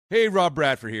Hey, Rob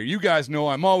Bradford here. You guys know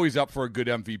I'm always up for a good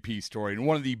MVP story, and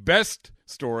one of the best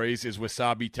stories is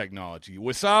Wasabi Technology.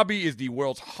 Wasabi is the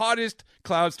world's hottest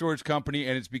cloud storage company,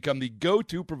 and it's become the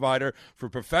go-to provider for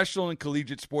professional and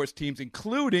collegiate sports teams,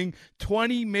 including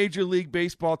 20 Major League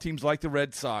Baseball teams like the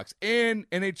Red Sox and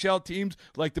NHL teams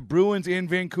like the Bruins and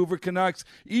Vancouver Canucks.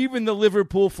 Even the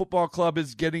Liverpool Football Club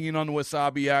is getting in on the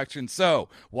Wasabi action. So,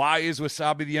 why is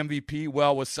Wasabi the MVP?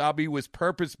 Well, Wasabi was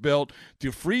purpose-built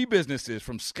to free businesses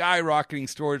from skyrocketing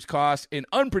storage costs and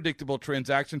unpredictable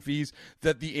transaction fees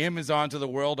that the Amazons of the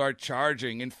world are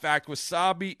charging. In fact,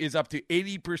 Wasabi is up to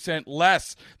 80%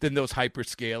 less than those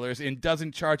hyperscalers and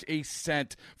doesn't charge a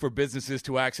cent for businesses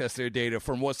to access their data.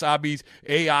 From Wasabi's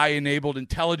AI-enabled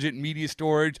intelligent media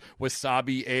storage,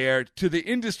 Wasabi Air, to the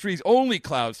industry's only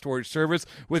cloud storage service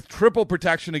with triple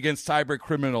protection against cyber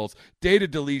criminals, data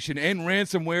deletion, and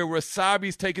ransomware,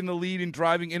 Wasabi's taken the lead in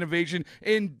driving innovation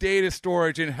in data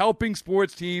storage and helping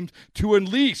sports teams to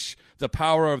unleash the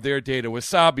power of their data.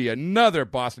 Wasabi, another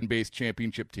Boston-based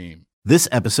championship team. This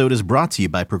episode is brought to you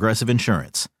by Progressive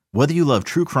Insurance. Whether you love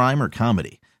true crime or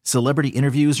comedy, celebrity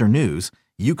interviews or news,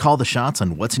 you call the shots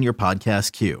on what's in your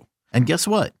podcast queue. And guess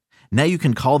what? Now you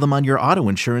can call them on your auto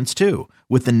insurance too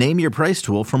with the Name Your Price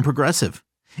tool from Progressive.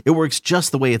 It works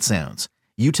just the way it sounds.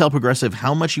 You tell Progressive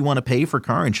how much you want to pay for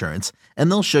car insurance, and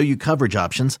they'll show you coverage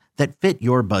options that fit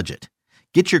your budget.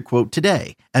 Get your quote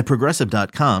today at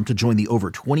Progressive.com to join the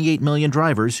over 28 million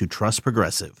drivers who trust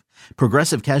Progressive.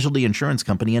 Progressive Casualty Insurance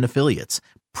Company and Affiliates.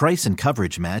 Price and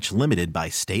coverage match limited by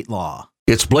state law.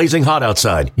 It's blazing hot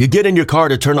outside. You get in your car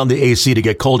to turn on the AC to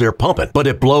get cold air pumping, but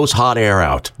it blows hot air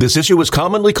out. This issue is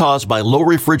commonly caused by low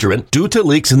refrigerant due to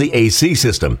leaks in the AC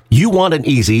system. You want an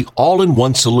easy,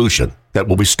 all-in-one solution that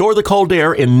will restore the cold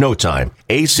air in no time.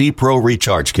 AC Pro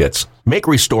Recharge Kits make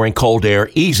restoring cold air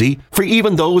easy for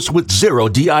even those with zero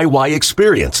DIY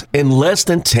experience in less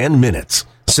than 10 minutes.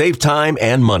 Save time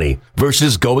and money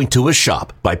versus going to a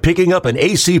shop by picking up an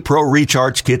AC Pro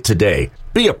Recharge Kit today.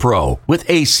 Be a pro with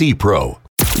AC Pro.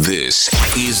 This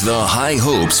is the High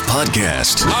Hopes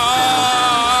Podcast.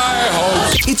 High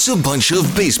Hopes! It's a bunch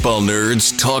of baseball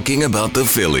nerds talking about the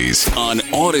Phillies on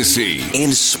Odyssey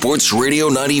and Sports Radio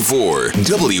 94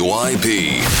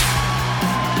 WIP.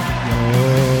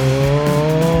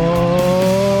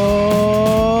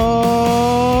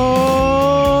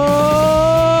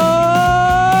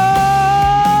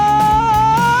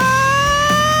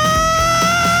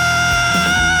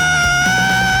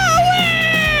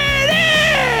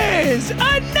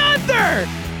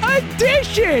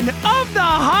 Edition of the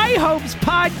High Hopes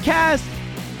Podcast.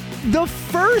 The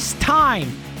first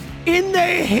time in the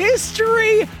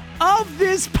history of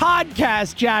this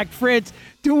podcast, Jack Fritz,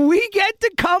 do we get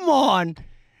to come on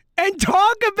and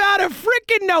talk about a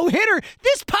freaking no-hitter.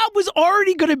 This pod was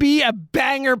already going to be a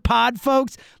banger pod,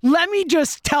 folks. Let me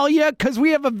just tell you, because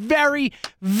we have a very,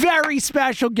 very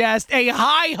special guest, a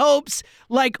High Hopes,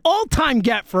 like, all-time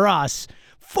get for us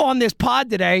on this pod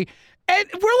today. And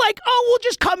we're like, oh, we'll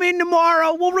just come in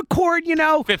tomorrow. We'll record,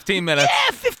 15 minutes.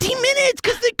 Yeah, 15 minutes,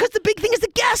 because the big thing is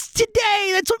the guest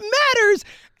today. That's what matters.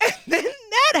 And then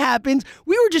that happens.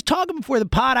 We were just talking before the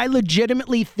pod. I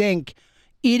legitimately think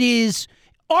it is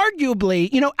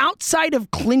arguably, outside of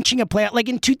clinching a playoff, like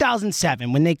in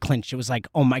 2007 when they clinched, it was like,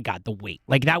 oh my God, the wait.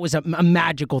 Like that was a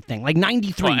magical thing. Like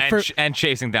 93. And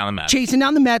chasing down the Mets. Chasing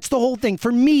down the Mets, the whole thing.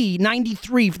 For me,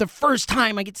 93, for the first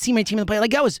time I get to see my team in the play.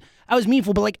 Like that was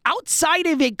meaningful. But like outside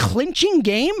of a clinching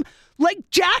game, like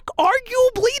Jack,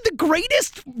 arguably the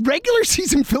greatest regular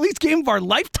season Phillies game of our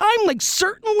lifetime, like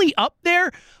certainly up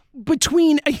there.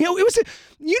 Between, it was,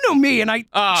 me, and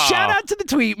shout out to the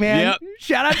tweet, man. Yep.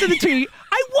 Shout out to the tweet.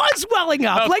 I was welling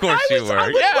up. Of course you were. I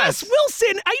was Yes. Wes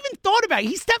Wilson. I even thought about it.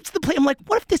 He steps to the plate. I'm like,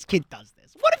 what if this kid does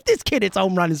this? What if this kid hits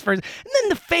home run his first? And then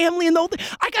the family and the whole thing.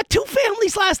 I got two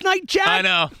families last night, Jack. I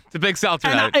know. It's a big seltzer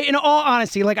night. In all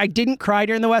honesty, like I didn't cry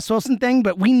during the Wes Wilson thing,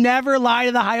 but we never lie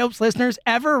to the High Hopes listeners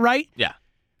ever, right? Yeah.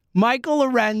 Michael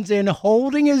Lorenzen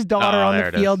holding his daughter on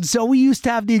the field. Zoe used to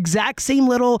have the exact same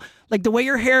little, like the way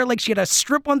her hair, like she had a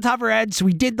strip on top of her head. So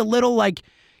we did the little like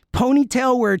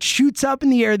ponytail where it shoots up in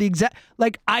the air. The exact,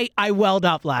 like I welled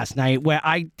up last night where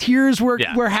tears were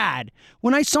had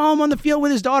when I saw him on the field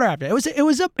with his daughter after. It was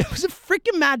a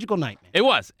freaking magical night, man. It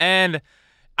was. And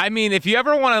I mean, if you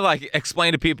ever want to like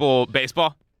explain to people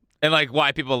baseball, and like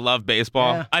why people love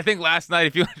baseball. Yeah. I think last night,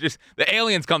 if you just the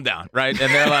aliens come down, right?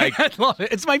 And they're like, I love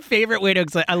it. It's my favorite way to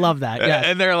explain. I love that. Yeah.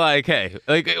 And they're like, hey,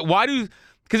 like why do?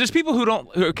 Because there's people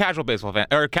who are casual baseball fans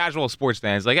or casual sports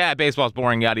fans, like, baseball's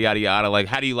boring, yada yada yada. Like,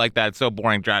 how do you like that? It's so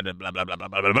boring. Try to blah blah blah blah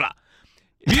blah blah blah.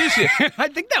 I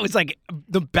think that was like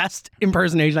the best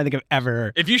impersonation I think I've ever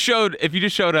heard. If you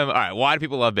just showed him, all right, why do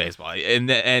people love baseball?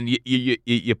 And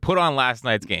you put on last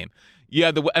night's game.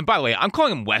 Yeah, and by the way, I'm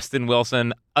calling him Weston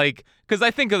Wilson, like, because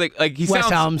I think of like he West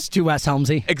sounds Helms, too West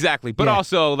Helmsy. Exactly, but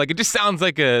also like it just sounds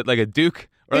like a Duke.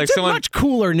 Or It's like a someone, much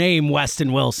cooler name,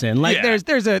 Weston Wilson. Like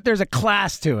there's a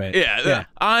class to it. Yeah.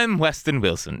 I'm Weston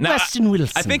Wilson. Now, Weston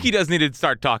Wilson. I think he does need to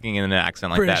start talking in an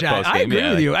accent like British that. I agree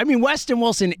with you. I mean, Weston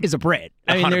Wilson is a Brit.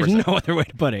 I mean, there's 100%. no other way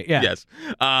to put it. Yeah. Yes.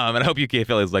 And I hope UK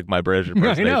Phillies like my British I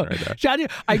impersonation know. right there. Sean,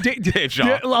 I did. Dave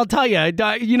Shaw. Well, I'll tell you.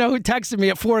 You know who texted me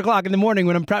at 4:00 in the morning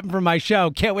when I'm prepping for my show?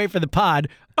 Can't wait for the pod.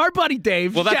 Our buddy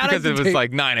Dave. Well, that's Shout because out it to was Dave.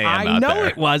 like 9 a.m. I out know there.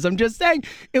 it was. I'm just saying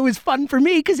it was fun for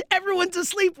me because everyone's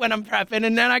asleep when I'm prepping,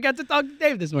 and then I got to talk to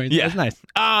Dave this morning. So Yeah. it was nice.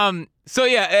 So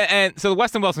yeah, and so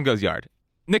Weston Wilson goes yard.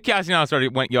 Nick Castellanos already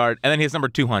went yard, and then he has number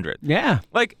 200. Yeah.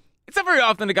 Like, it's not very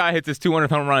often a guy hits his 200th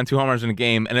home run and 2 home runs in a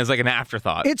game, and it's like an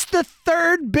afterthought. It's the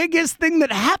third biggest thing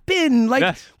that happened. Like,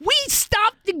 Yes. we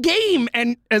stopped the game,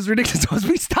 and as ridiculous as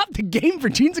we stopped the game for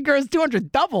Gene Segura's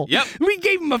 200 double. Yep. We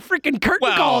gave him a freaking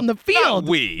curtain call on the field. not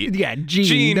we. Yeah,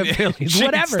 Gene the Phillies, Gene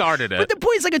whatever. started it. But the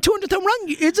point is, like, a 200th home run,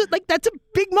 it's like that's a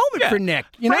big moment for Nick.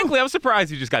 You Frankly, know? I was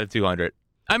surprised he just got a 200.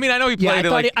 I mean, I know he Yeah,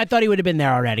 played I thought he would have been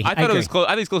there already. I thought it was agree. close.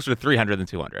 I think it's closer to 300 than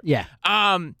 200. Yeah.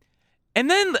 And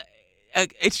then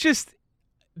it's just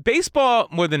baseball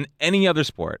more than any other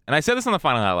sport. And I said this on the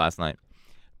final night last night,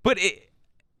 but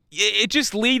it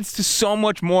just leads to so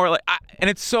much more. Like, and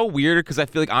it's so weird because I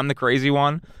feel like I'm the crazy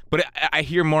one, but I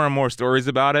hear more and more stories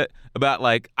about it. About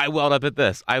like I welled up at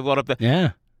this, I welled up that.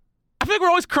 Yeah. I feel like we're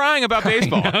always crying about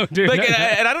baseball. know, dude. Like,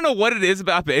 and I don't know what it is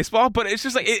about baseball, but it's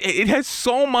just like it has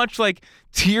so much like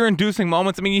tear-inducing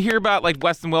moments. I mean, you hear about like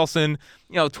Weston Wilson,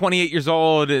 28 years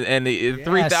old, and the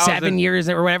 3,000 7 years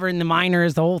or whatever in the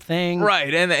minors, the whole thing.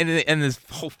 right, and his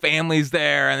whole family's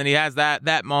there, and then he has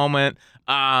that moment.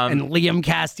 And Liam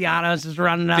Castellanos is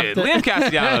running up. Dude, Liam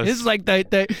Castellanos. This is like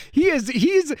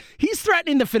he's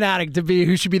threatening the Fanatic to be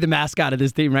who should be the mascot of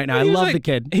this team right now. I love the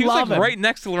kid. He was love like him. right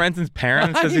next to Lorenzen's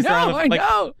parents. I as he's throwing know. the,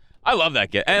 like, I love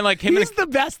that kid, and like him. He's the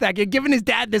best. That kid, giving his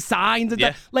dad the signs and Yeah.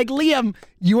 stuff. Like Liam,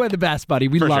 you are the best, buddy.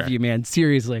 We For love sure. you, man.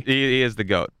 Seriously. He is the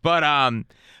GOAT.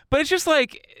 But it's just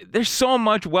like there's so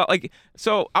much.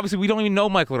 So obviously we don't even know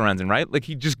Michael Lorenzen, right? Like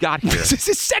he just got here. This is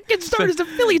his second start as a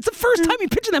Philly. It's the first time he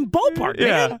pitched in that ballpark,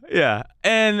 man. Yeah.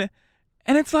 And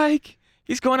it's like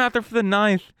he's going out there for the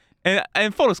 9th,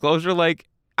 and full disclosure, like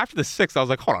after the 6th, I was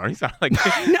like, hold on, he's not like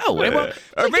No,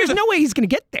 there's no way he's gonna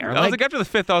get there. I was like after the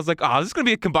 5th, I was like, oh, this is gonna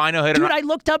be a combined no hitter. Dude, I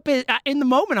looked up in the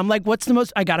moment. I'm like, what's the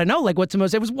most? I gotta know. Like, what's the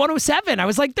most? It was 107. I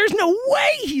was like, there's no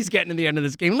way he's getting to the end of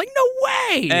this game. Like, no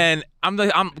way. And I'm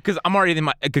already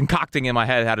concocting in my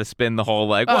head how to spin the whole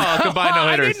like, well, combined no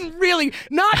hitters. I didn't really.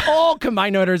 Not all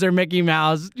combined no hitters are Mickey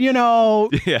Mouse. Yeah.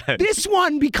 This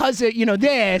one because of,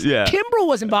 this. Yeah. Kimbrel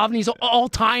was involved, and he's all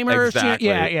timer. Exactly.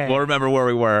 Yeah. We'll remember where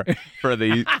we were for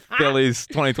the Phillies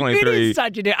 2023. It is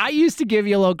such a. I used to give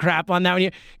you a little crap on that one.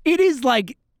 It is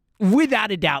like. Without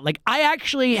a doubt. Like, I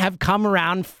actually have come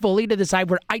around fully to the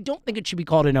side where I don't think it should be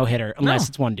called a no-hitter unless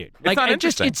it's one dude. Like, not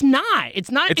it's not.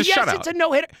 It's not. It's a yes, shutout. it's a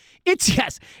no-hitter.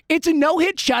 It's a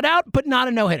no-hit shutout, but not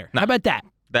a no-hitter. How about that?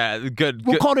 That good.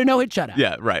 We'll call it a no-hit shutout.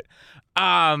 Yeah, right.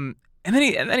 And then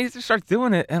he just starts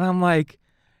doing it, and I'm like,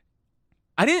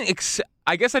 I guess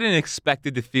I didn't expect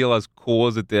it to feel as cool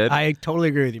as it did. I totally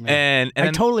agree with you, man. And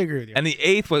I totally agree with you. And the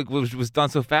 8th was done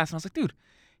so fast, and I was like, dude,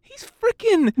 he's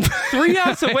freaking 3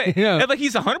 outs away. Yeah. And like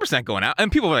he's 100% going out,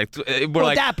 and people were like,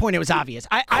 at that point, it was obvious.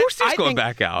 Of course he's going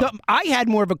back out. I had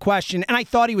more of a question, and I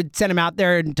thought he would send him out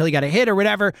there until he got a hit or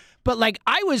whatever. But like,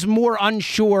 I was more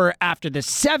unsure after the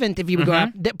 7th if he would go out.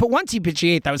 But once he pitched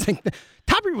the 8th, I was like,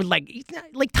 Topper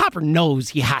would Topper knows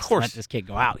he has to let this kid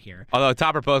go out here. Although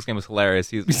Topper postgame was hilarious.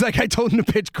 He's like, I told him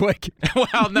to pitch quick.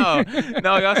 Well, no. He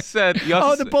also said.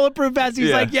 The bulletproof vest. He's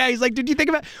Yeah. like, He's like, did you think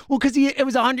about? Well, because it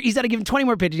was 100. He's got to give him 20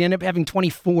 more pitches. He ended up having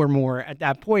 24 more at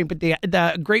that point. But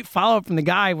the great follow up from the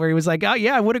guy where he was like, oh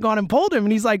yeah, I would have gone and pulled him.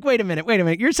 And he's like, wait a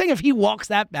minute. You're saying if he walks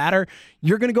that batter,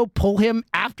 you're gonna go pull him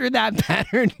after that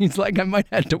batter? And he's like, I might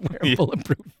have to wear a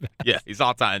bulletproof vest. Yeah, he's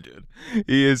all time, dude.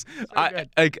 He is.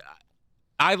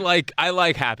 I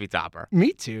like Happy Topper.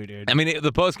 Me too, dude. I mean,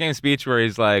 the post-game speech where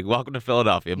he's like, welcome to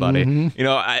Philadelphia, buddy. Mm-hmm.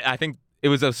 I think it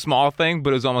was a small thing,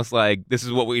 but it was almost like, this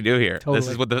is what we do here. Totally. This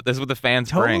is what the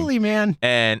fans bring. Totally, man.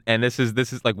 And this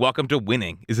is like, welcome to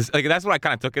winning. Is this like, that's what I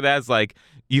kind of took it as, like,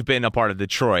 you've been a part of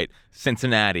Detroit,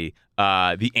 Cincinnati,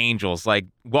 the Angels, like,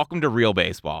 welcome to real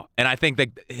baseball. And I think that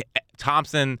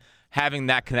Thompson having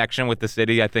that connection with the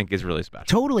city, I think, is really special.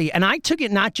 Totally. And I took it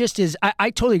not just as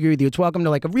I totally agree with you. It's welcome to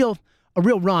like a real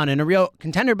run and a real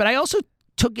contender, but I also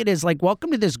took it as like,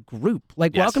 welcome to this group.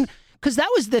 Like, Yes. welcome. Because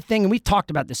that was the thing, and we've talked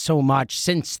about this so much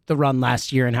since the run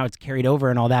last year and how it's carried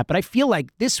over and all that. But I feel like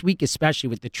this week, especially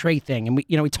with the Trey thing, and we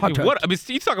talked about What? I mean,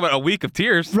 you talk about a week of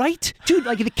tears. right, dude,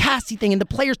 like the Cassie thing and the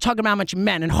players talking about how much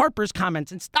men and Harper's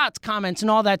comments and Stott's comments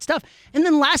and all that stuff. And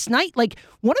then last night, like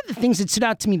one of the things that stood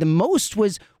out to me the most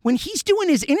was when he's doing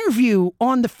his interview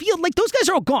on the field. Like those guys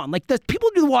are all gone. Like the people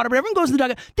who do the water, but everyone goes in the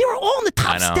dugout. They were all on the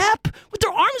top step with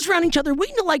their arms around each other,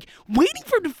 waiting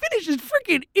for him to finish his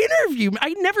freaking interview.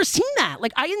 I'd never seen that.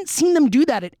 Like I hadn't seen them do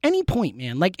that at any point,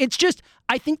 man. Like it's just,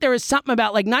 I think there is something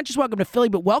about like not just welcome to Philly,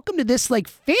 but welcome to this like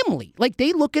family. Like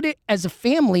they look at it as a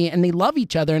family and they love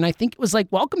each other. And I think it was like,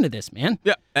 welcome to this, man.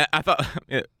 Yeah, I thought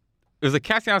it was like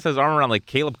Castellanos has his arm around like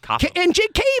Caleb Coughlin. And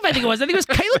Jake Cave, I think it was. I think it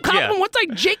was Caleb Coughlin. Yeah. What's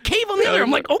like Jake Cave on the other? I'm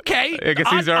like, okay. I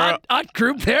guess these are odd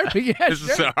group there. But yeah, this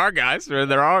is our guys.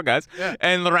 They're our guys. Yeah.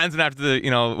 And Lorenzen after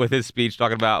the with his speech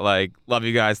talking about like love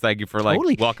you guys, thank you for like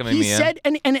welcoming me in. He said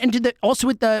and did also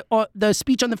with the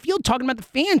speech on the field talking about the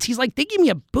fans. He's like, they give me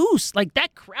a boost. Like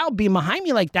that crowd being behind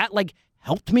me like that like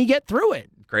helped me get through it.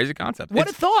 Crazy concept. What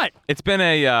a thought. It's been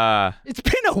a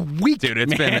week, dude.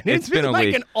 It's been like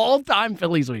week. An all-time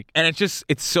Phillies week. And it's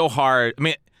so hard. I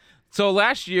mean, so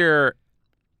last year,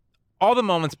 all the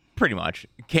moments pretty much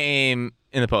came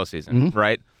in the postseason,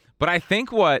 right? But I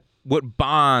think what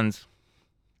bonds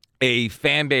a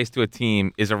fan base to a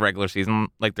team is a regular season,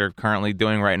 like they're currently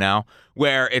doing right now,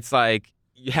 where it's like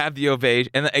you have the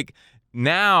ovation, and like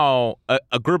now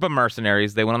a group of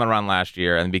mercenaries, they went on the run last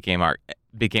year and became our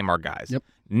guys. Yep.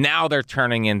 Now they're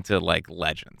turning into like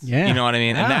legends. Yeah. You know what I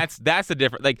mean? Yeah. And that's the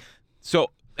difference. Like,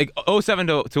 so like 07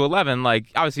 to 11,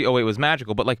 like obviously 08 was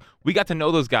magical, but like we got to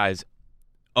know those guys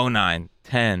 09,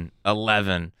 10,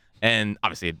 11, and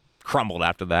obviously it crumbled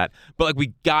after that. But like we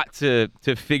got to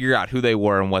figure out who they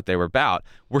were and what they were about.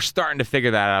 We're starting to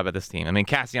figure that out about this team. I mean,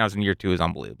 Castellanos in year 2 is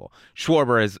unbelievable.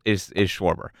 Schwarber is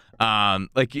Schwarber.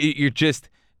 Like you're just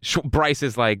Bryce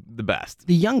is like the best.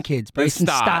 The young kids, Bryce and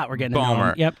Stott, we're getting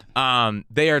Bomer. Yep.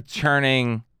 They are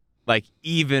turning like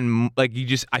even like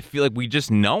I feel like we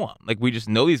just know them. Like we just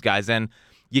know these guys, and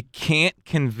you can't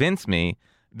convince me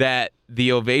that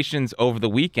the ovations over the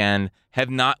weekend have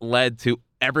not led to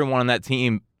everyone on that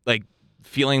team like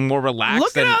feeling more relaxed.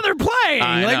 Look at how they're playing.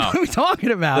 Like what are we talking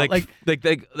about? Like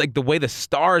the way the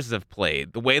Stars have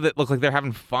played, the way that look like they're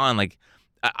having fun. Like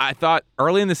I thought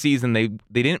early in the season they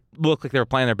didn't look like they were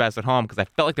playing their best at home because I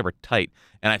felt like they were tight,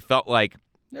 and I felt like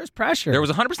there's pressure. There was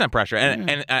 100% pressure,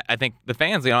 and I think the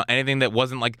fans, anything that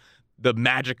wasn't like the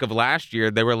magic of last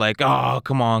year, they were like, oh,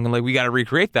 come on, and like we got to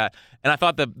recreate that. And I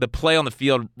thought the play on the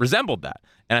field resembled that,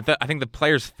 and I think the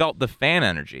players felt the fan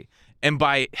energy. And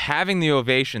by having the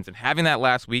ovations and having that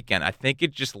last weekend, I think it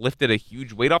just lifted a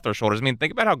huge weight off their shoulders. I mean,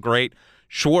 think about how great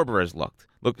Schwarber has looked.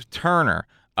 Look, Turner,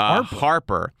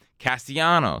 Harper,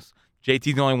 Castellanos.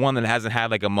 JT's the only one that hasn't had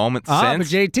like a moment since. But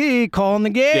JT calling the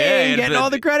game, getting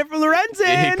all the credit for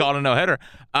Lorenzen. He called a no-hitter.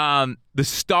 The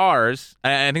Stars,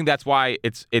 and I think that's why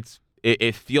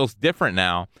it feels different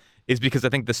now, is because I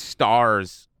think the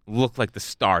Stars look like the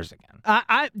Stars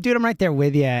again. Dude, I'm right there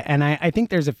with you, and I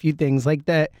think there's a few things like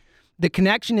the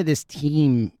connection to this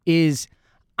team is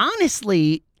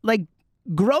honestly like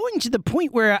growing to the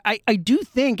point where I do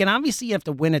think, and obviously you have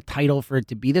to win a title for it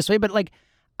to be this way, but like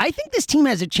I think this team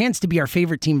has a chance to be our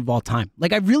favorite team of all time.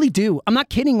 Like I really do. I'm not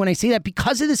kidding when I say that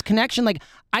because of this connection. Like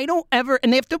I don't ever,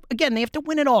 and they have to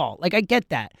win it all. Like I get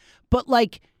that, but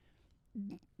like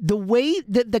the way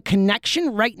that the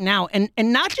connection right now, and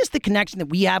not just the connection that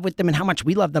we have with them and how much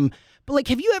we love them, but like,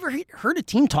 have you ever heard a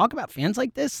team talk about fans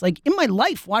like this? Like in my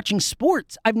life watching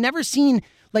sports, I've never seen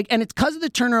like, and it's because of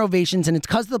the Turner ovations and it's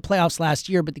because of the playoffs last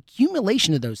year, but the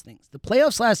accumulation of those things, the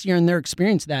playoffs last year and their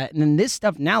experience of that, and then this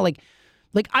stuff now, like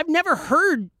I've never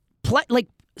heard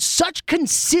such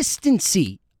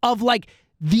consistency of like,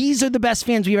 these are the best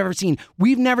fans we've ever seen.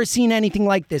 We've never seen anything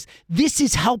like this. This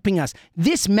is helping us.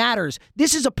 This matters.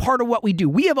 This is a part of what we do.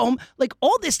 We have like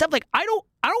all this stuff. Like I don't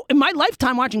in my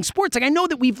lifetime watching sports, like I know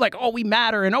that we've like, oh, we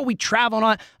matter and oh, we travel and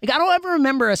all. Like I don't ever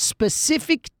remember a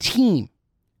specific team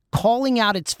calling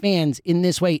out its fans in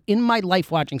this way in my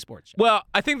life watching sports. Well,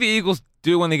 I think the Eagles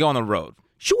do when they go on the road.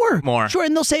 Sure. More. Sure.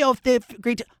 And they'll say, oh, if they're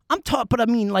great. I'm taught, but I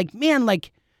mean, like, man,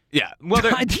 like, yeah. Well,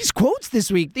 these quotes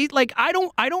this week, I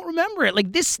don't remember it.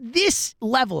 Like this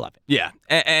level of it. Yeah.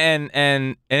 And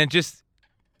it just,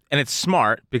 and it's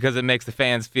smart because it makes the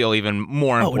fans feel even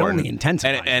more important. It only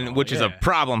intensifies. And which is a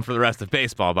problem for the rest of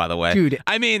baseball, by the way. Dude.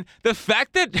 I mean, the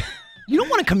fact that you don't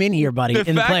want to come in here, buddy,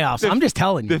 in the playoffs. I'm just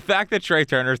telling you. The fact that Trey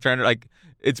Turner's turned, like,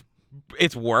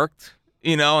 it's worked,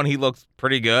 and he looks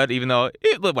pretty good, even though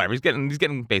whatever, he's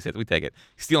getting base hits. We take it.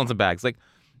 He's stealing some bags. Like,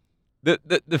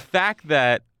 the fact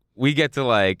that we get to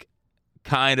like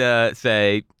kind of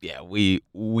say, yeah, we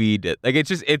did. Like,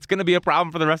 it's going to be a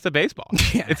problem for the rest of baseball.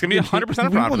 Yeah. It's going to be 100% a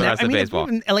problem for the rest of baseball.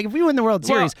 If we win the World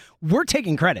Series, we're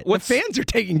taking credit. The fans are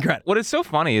taking credit. What is so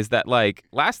funny is that, like,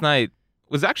 last night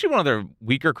was actually one of their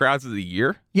weaker crowds of the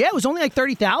year. Yeah, it was only like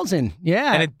 30,000.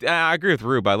 Yeah. And I agree with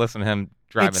Rube. I listened to him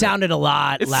driving. It sounded a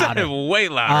lot louder. It sounded way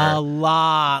louder. A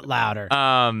lot louder.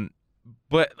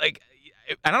 But, like,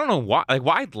 I don't know why. Like,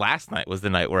 why last night was the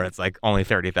night where it's like only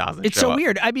 30,000? It's so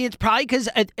weird. I mean, it's probably because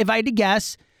if I had to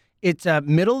guess, it's a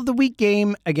middle of the week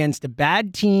game against a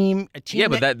bad team.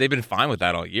 But they've been fine with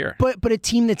that all year. But a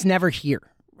team that's never here.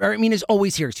 Or I mean, is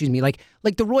always here. Excuse me. Like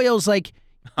the Royals. Like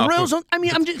the Royals. I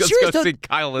mean, I'm just serious. Go see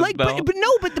Kyle Isbell.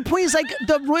 But the point is, like,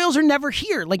 the Royals are never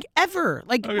here. Like, ever.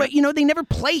 Like, okay. But, they never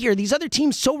play here. These other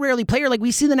teams so rarely play here. Like,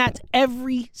 we see the Nats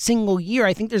every single year.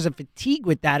 I think there's a fatigue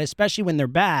with that, especially when they're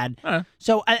bad.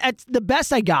 So that's the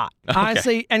best I got,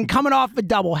 honestly. Okay. And coming off a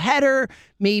doubleheader,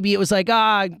 maybe it was like,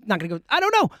 not going to go. I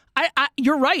don't know.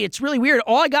 You're right. It's really weird.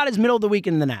 All I got is middle of the week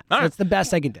in the Nats. That's the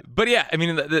best I can do. But yeah, I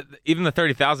mean, even the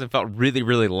 30,000 felt really,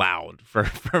 really loud for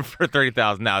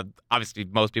 30,000. Now, obviously,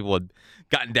 most people had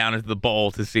gotten down into the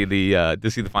bowl to see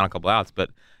the final couple outs. But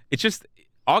it's just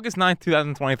August 9th,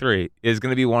 2023 is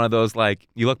going to be one of those, like,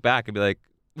 you look back and be like,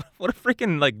 what a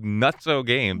freaking, like, nutso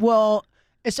game. Well,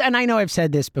 and I know I've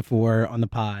said this before on the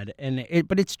pod,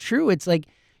 but it's true. It's like,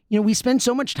 we spend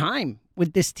so much time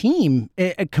with this team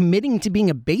committing to being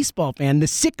a baseball fan. The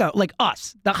sicko, like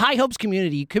us, the High Hopes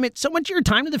community, you commit so much of your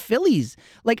time to the Phillies.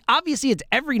 Like, obviously, it's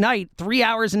every night, 3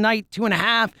 hours a night,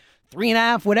 2.5,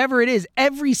 3.5, whatever it is,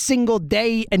 every single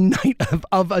day and night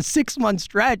of a 6-month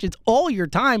stretch. It's all your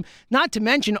time, not to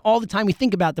mention all the time we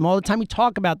think about them, all the time we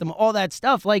talk about them, all that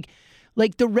stuff. Like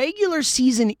the regular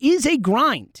season is a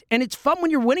grind, and it's fun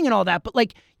when you're winning and all that, but,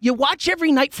 like, you watch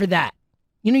every night for that.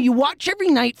 You watch every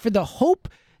night for the hope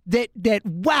that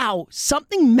wow,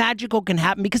 something magical can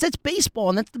happen, because that's baseball,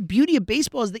 and that's the beauty of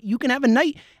baseball, is that you can have a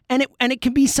night and it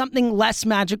can be something less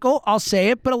magical, I'll say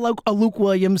it, but a Luke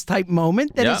Williams type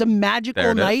moment that is a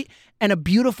magical night and a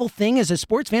beautiful thing as a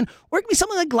sports fan, or it can be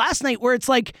something like last night where it's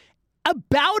like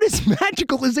about as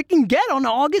magical as it can get on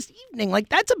an August evening. Like,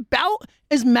 that's about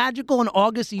as magical an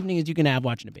August evening as you can have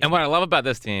watching a baseball. And what I love about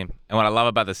this team and what I love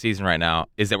about the season right now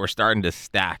is that we're starting to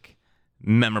stack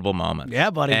memorable moments.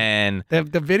 Yeah, buddy. And the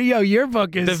video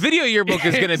yearbook is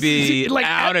going to be like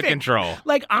out epic. Of control.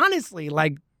 Like, honestly,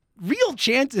 like, real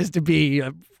chances to be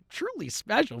a truly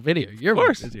special video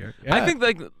yearbook this year. Yeah. I think,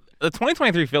 like, the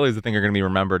 2023 Phillies, I think, are going to be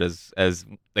remembered as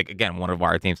like, again, one of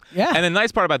our teams. Yeah. And the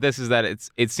nice part about this is that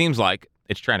it seems like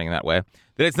it's trending that way.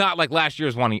 That it's not like last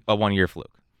year's a 1 year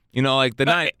fluke. Like the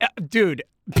night, dude.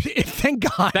 Thank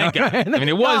God. Thank God. I mean,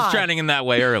 it was trending in that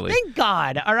way early. Thank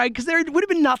God. All right, because there would have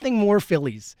been nothing more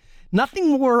Phillies, nothing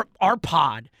more our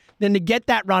pod than to get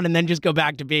that run and then just go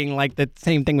back to being like the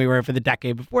same thing we were for the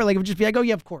decade before. Like, it would just be like, oh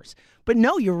yeah, of course. But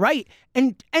no, you're right.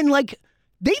 And like,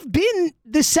 they've been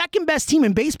the second best team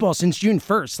in baseball since June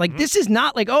 1st. Like, this is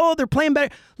not like, oh, they're playing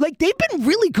better. Like, they've been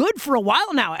really good for a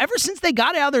while now. Ever since they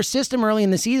got out of their system early in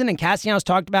the season, and Castellanos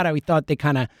talked about how he thought they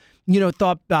kind of,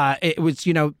 thought it was,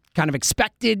 kind of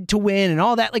expected to win and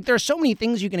all that. Like, there are so many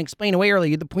things you can explain away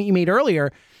earlier. The point you made earlier,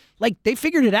 like, they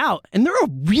figured it out, and they're a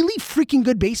really freaking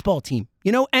good baseball team,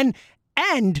 and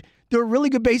they're a really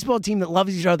good baseball team that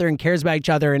loves each other and cares about each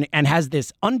other and has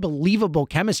this unbelievable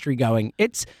chemistry going.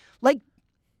 It's like,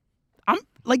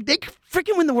 they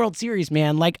freaking win the World Series,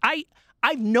 man. Like,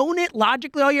 I've known it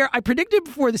logically all year. I predicted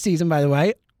before the season, by the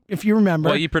way, if you remember.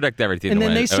 Well, you predict everything. And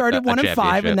then they started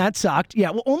 1-5, and that sucked.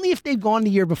 Yeah, well, only if they've gone the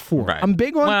year before. Right. I'm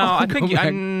big on. Well, I think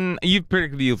you've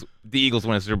predicted the Eagles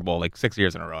win a Super Bowl like 6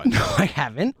 years in a row. No, I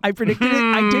haven't. I predicted it.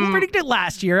 I didn't predict it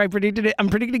last year. I predicted it. I'm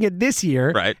predicting it this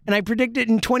year. Right. And I predicted it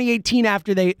in 2018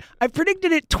 after I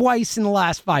predicted it twice in the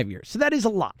last 5 years. So that is a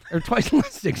lot. Or twice in the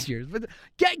last 6 years. But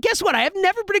guess what? I have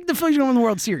never predicted the Phillies going to win the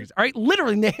World Series. All right.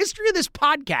 Literally, in the history of this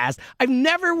podcast, I've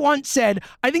never once said,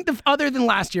 I think other than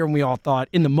last year when we all thought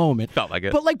in the moment. Felt like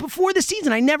it. But like before the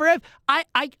season, I never have.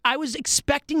 I was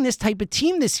expecting this type of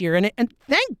team this year. And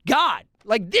thank God.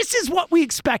 Like, this is what we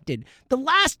expected. The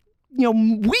last,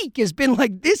 week has been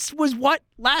like, this was what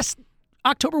last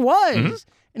October was. Mm-hmm.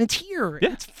 And it's here.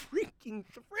 Yeah. It's freaking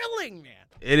thrilling, man.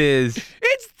 It is.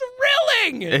 It's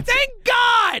thrilling. Thank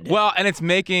God. Well, and it's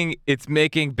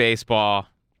making baseball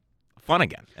fun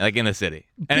again, like in the city.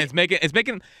 And it's making,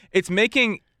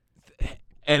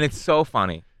 and it's so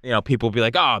funny. People will be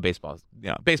like, oh, baseball's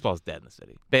dead in the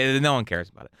city. No one cares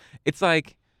about it. It's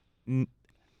like,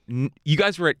 You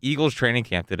guys were at Eagles training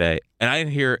camp today, and I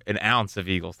didn't hear an ounce of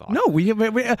Eagles talk. No,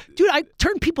 dude, I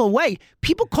turned people away.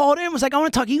 People called in and was like, I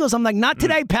want to talk Eagles. I'm like, not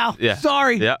today, pal. Yeah.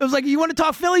 Sorry. Yeah. It was like, you want to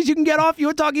talk Phillies? You can get off. You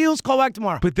want to talk Eagles? Call back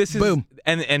tomorrow. But this is boom.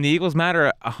 And the Eagles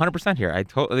matter 100% here.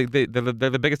 They're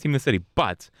the biggest team in the city.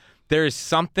 But there is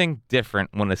something different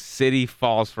when a city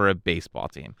falls for a baseball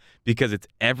team because it's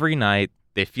every night.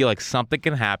 They feel like something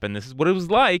can happen. This is what it was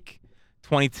like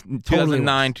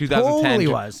 2009, 2010. Totally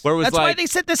was. Where it was That's why they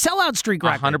set the sellout streak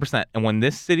record. 100%. And when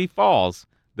this city falls,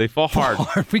 they fall hard.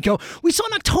 We saw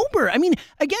in October. I mean,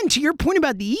 again, to your point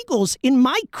about the Eagles, in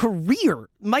my career,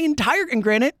 and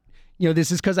granted, this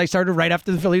is because I started right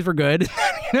after the Phillies were good.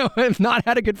 I've not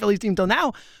had a good Phillies team till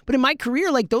now. But in my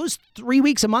career, like those 3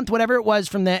 weeks, a month, whatever it was,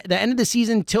 from the end of the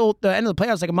season till the end of the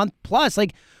playoffs, like a month plus,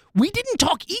 like we didn't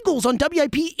talk Eagles on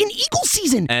WIP in Eagles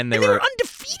season. And they were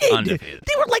undefeated.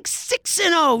 They were like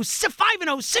 6-0, 5-0,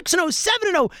 6-0,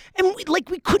 7-0. And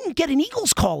we couldn't get an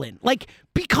Eagles call in. Like,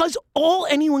 because all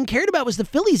anyone cared about was the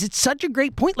Phillies. It's such a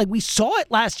great point. Like, we saw it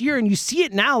last year and you see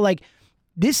it now. Like,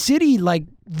 this city, like,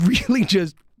 really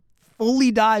just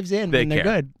fully dives in when they're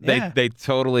good. Yeah. They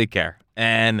totally care.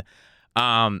 And,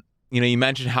 you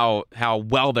mentioned how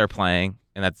well they're playing,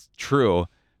 and that's true.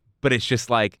 But it's just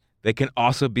like, they can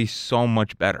also be so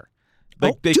much better.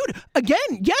 Dude, again,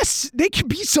 yes, they can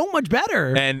be so much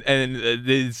better. And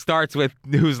it starts with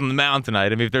who's on the mound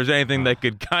tonight. I mean, if there's anything that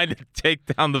could kind of take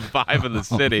down the vibe of the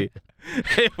city,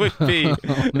 it would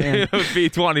be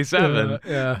 27.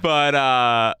 Yeah.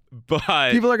 But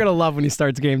people are gonna love when he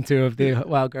starts game 2 of the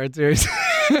wild card series.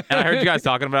 And I heard you guys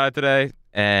talking about it today,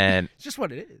 and it's just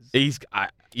what it is.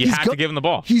 You have to give him the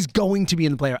ball. He's going to be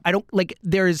in the player. I don't like.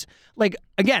 There's like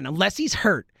again, unless he's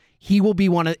hurt. He'll be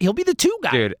the 2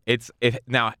 guy. Dude,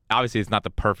 now obviously it's not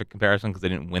the perfect comparison because they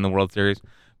didn't win the World Series,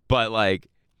 but like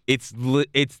it's the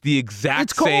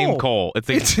exact same Cole. It's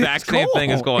the exact same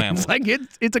thing as Cole Hamels. It's like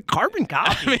it's a carbon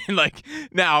copy. I mean, like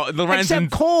now Lorenzen. Except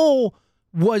Cole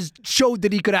showed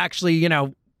that he could actually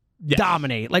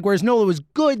dominate. Like whereas Nola was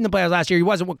good in the playoffs last year, he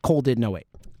wasn't what Cole did in 08.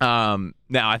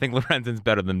 Now I think Lorenzen's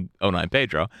better than 09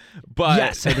 Pedro, but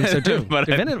yes, I think so too.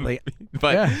 Definitively.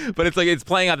 But it's like it's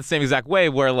playing out the same exact way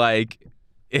where like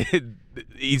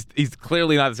he's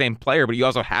clearly not the same player, but you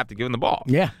also have to give him the ball.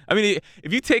 Yeah. I mean,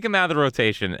 if you take him out of the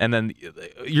rotation and then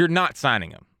you're not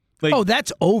signing him. Like,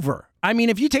 that's over. I mean,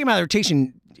 if you take him out of the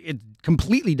rotation, it's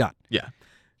completely done. Yeah.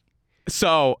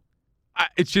 So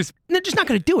it's just they're just not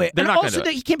going to do it. They're not going to do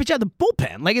it. He can't pitch out of the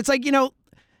bullpen. Like it's like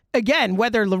again,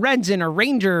 whether Lorenzen or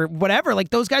Ranger, whatever, like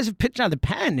those guys have pitched out of the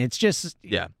pen. It's just,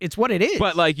 it's what it is.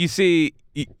 But like you see,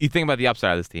 you think about the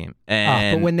upside of this team,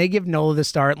 and but when they give Nola the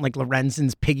start and like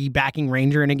Lorenzen's piggybacking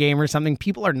Ranger in a game or something,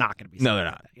 people are not going to be. No, they're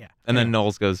not. Yeah, and then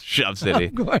Knowles goes shove city.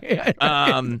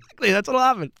 Exactly, that's what'll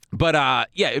happen. But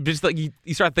just like you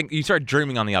start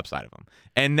dreaming on the upside of them.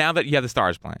 And now that you have the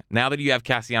Stars playing, now that you have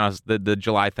Castellanos, the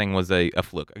July thing was a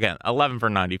fluke. Again, 11 for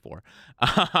 94.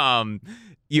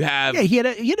 You have he had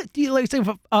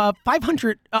a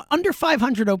 500 under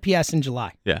 500 OPS in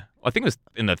July. Yeah, well, I think it was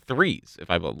in the 3s. If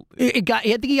I believe I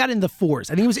think he got in the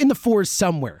 4s. I think it was in the 4s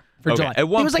somewhere for July. At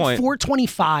one it was point, like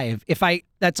 425.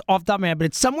 That's off the top of my head, but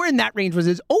it's somewhere in that range was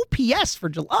his OPS for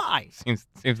July. Seems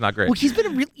not great. Well, he's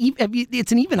been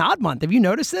it's an even odd month. Have you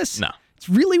noticed this? No. It's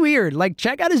really weird. Like,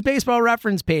 check out his baseball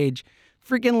reference page.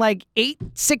 Freaking like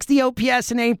 860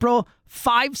 OPS in April,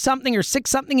 5-something or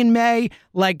 6-something in May,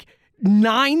 like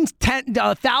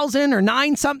 1,000 or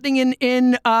 9-something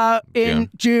in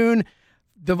June.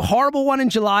 The horrible one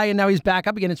in July, and now he's back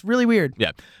up again. It's really weird.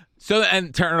 Yeah. So,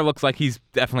 and Turner looks like he's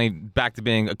definitely back to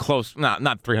being a close, not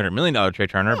 $300 million Trey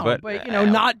Turner, but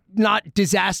not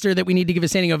disaster that we need to give a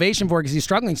standing ovation for because he's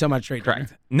struggling so much. Trey Turner.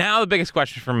 Correct. Now the biggest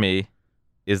question for me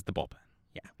is the bullpen.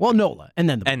 Yeah. Well, Nola, and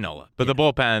then Nola, but the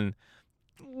bullpen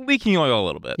leaking oil a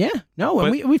little bit. Yeah. No,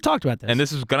 and we've talked about this, and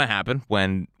this is going to happen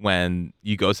when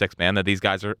you go 6-man. That these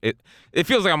guys are. It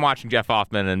feels like I'm watching Jeff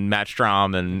Hoffman and Matt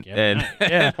Strahm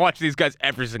and watch these guys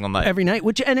every single night. Every night,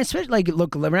 and especially like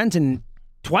look, Lorenzen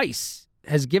twice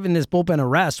has given this bullpen a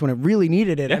rest when it really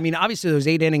needed it. Yeah. I mean, obviously those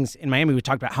 8 innings in Miami, we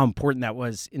talked about how important that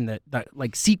was in the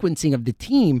like sequencing of the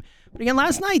team. But again,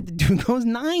 last night, the dude goes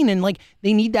 9, and like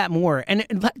they need that more.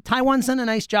 And Taiwan's done a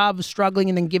nice job of struggling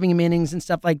and then giving him innings and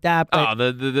stuff like that. But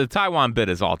the Taiwan bit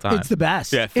is all time. It's the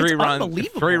best. Yeah, 3 runs,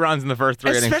 3 runs in the first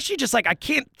 3 innings. Especially just like I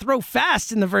can't throw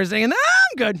fast in the first inning, and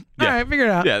I'm good. All right, figure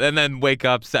it out. Yeah, and then wake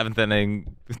up 7th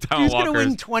inning. He's going to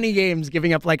win 20 games,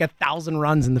 giving up like 1,000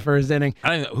 runs in the first inning.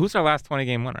 I don't know who's our last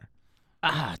 20-game winner.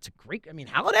 It's a great. I mean,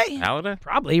 Halliday. Halliday?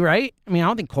 Probably, right? I mean, I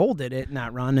don't think Cole did it in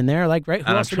that run in there. Like, right? Who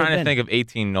I'm else would it have trying to been? think of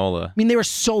 18 Nola. I mean, they were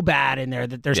so bad in there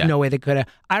that there's no way they could have.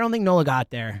 I don't think Nola got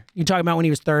there. You talking about when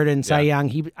he was third in Cy Young?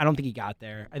 I don't think he got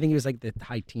there. I think he was like the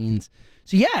high teens.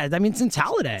 So yeah, I mean, since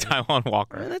Halliday, Taijuan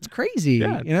Walker. I mean, that's crazy.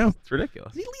 Yeah, it's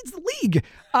ridiculous. He leads the league.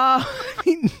 I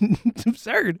mean, it's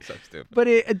absurd. So stupid.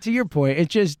 But to your point,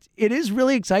 it is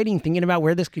really exciting thinking about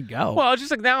where this could go. Well, it's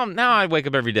just like now I wake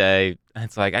up every day and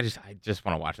it's like I just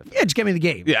want to watch it. Yeah, just get me the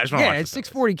game. Yeah, I just want to watch it. It's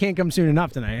 6:40 can't come soon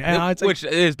enough tonight. It's like, Which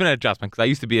has been an adjustment because I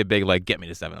used to be a big like get me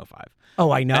to 7:05. Oh,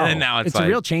 I know. And then now it's a like-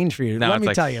 real change for you. now Let it's me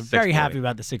like tell you, I'm very 6:40. happy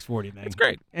about the 6:40 thing. It's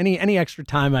great. Any extra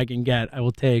time I can get, I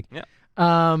will take. Yeah.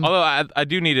 Although I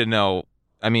do need to know.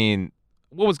 I mean,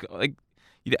 what was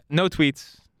no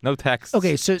tweets, no texts.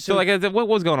 Okay, so like what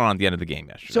was going on at the end of the game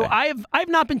yesterday? So I've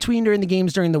not been tweeting during the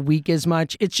games during the week as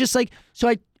much. It's just like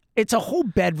it's a whole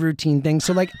bed routine thing.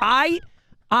 So like I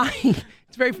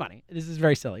it's very funny. This is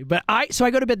very silly, but I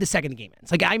go to bed the second the game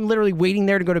ends. Like I'm literally waiting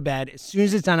there to go to bed. As soon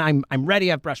as it's done, I'm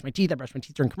ready. I've brushed my teeth. I brush my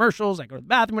teeth during commercials. I go to the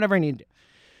bathroom, whatever I need to do.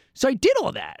 So I did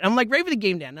all that. I'm like ready for the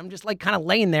game to end. I'm just like kind of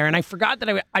laying there, and I forgot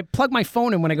that I plug my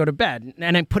phone in when I go to bed,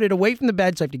 and I put it away from the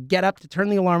bed, so I have to get up to turn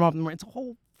the alarm off in the morning. It's a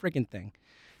whole freaking thing.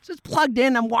 So it's plugged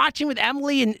in. I'm watching with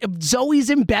Emily, and Zoe's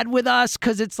in bed with us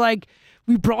because it's like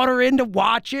we brought her in to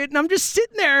watch it, and I'm just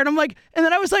sitting there, and I'm like, and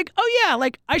then I was like, oh yeah,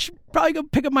 like I should probably go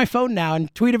pick up my phone now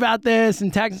and tweet about this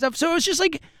and text and stuff. So it was just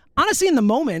like honestly in the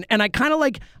moment, and I kind of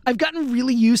like I've gotten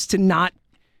really used to not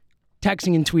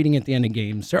texting and tweeting at the end of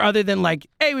games, or other than like,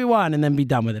 hey, we won, and then be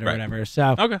done with it or whatever.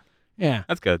 So okay. Yeah.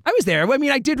 That's good. I was there. I mean,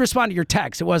 I did respond to your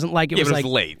text. It wasn't like it was but like it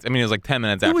was late. I mean, it was like 10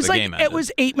 minutes after the game ended. It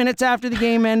was 8 minutes after the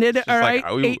game ended. All right,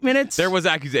 8 minutes. There was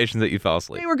accusations that you fell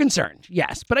asleep. They were concerned,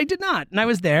 yes, but I did not, and I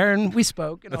was there, and we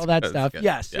spoke and all that stuff.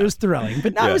 Yes, it was thrilling.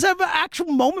 But now I was having an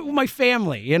actual moment with my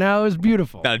family. You know, it was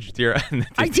beautiful. Now, did you tear?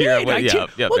 I did.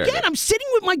 Yeah, well, again, I'm sitting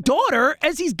with my daughter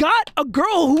as he's got a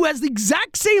girl who has the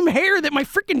exact same hair that my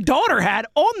freaking daughter had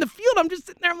on the field. I'm just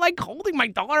sitting there, I'm like holding my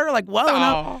daughter, like, well,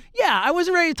 enough. Yeah, I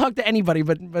wasn't ready to talk to anybody,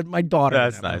 but my daughter.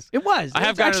 That's nice. It was.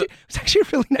 It's actually a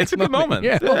really nice. It's a good moment.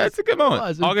 Yeah, it's a good moment. It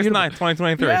was August beautiful. 9th,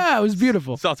 2023. Yeah, it was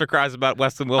beautiful. Seltzer cries about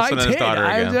Weston Wilson and his daughter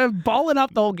I again. was balling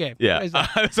up the whole game. Yeah,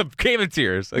 it's a game of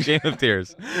tears. A game of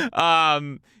tears.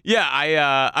 I've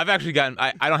actually gotten.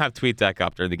 I don't have TweetDeck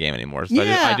up during the game anymore, so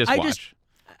I just watch.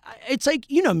 It's like,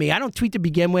 you know me. I don't tweet to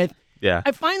begin with. Yeah.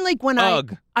 I find like when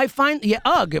Ugh. I find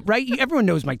ugh, right? Everyone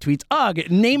knows my tweets. Ugh,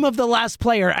 name of the last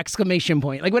player, !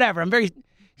 Like whatever. I'm very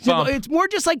simple. It's more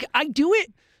just like I do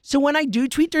it. So when I do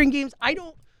tweet during games, I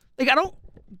do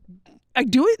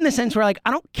it in the sense where like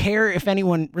I don't care if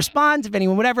anyone responds, if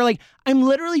anyone whatever. Like I'm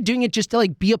literally doing it just to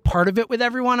like be a part of it with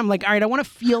everyone. I'm like, all right, I want to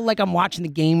feel like I'm watching the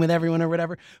game with everyone or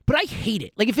whatever. But I hate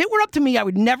it. Like if it were up to me, I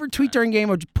would never tweet during game.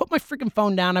 I would just put my freaking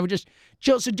phone down. I would just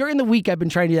chill. So during the week, I've been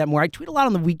trying to do that more. I tweet a lot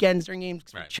on the weekends during games.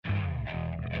 Right.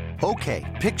 Okay,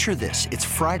 picture this. It's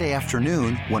Friday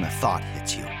afternoon when a thought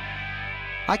hits you.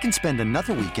 I can spend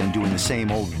another weekend doing the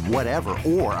same old whatever,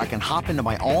 or I can hop into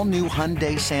my all-new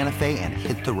Hyundai Santa Fe and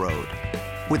hit the road.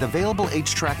 With available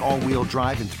H-Track all-wheel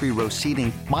drive and 3-row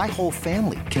seating, my whole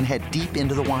family can head deep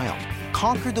into the wild.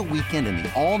 Conquer the weekend in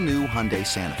the all-new Hyundai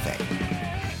Santa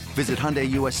Fe. Visit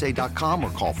HyundaiUSA.com or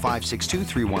call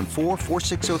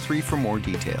 562-314-4603 for more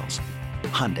details.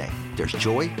 Hyundai, there's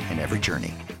joy in every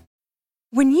journey.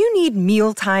 When you need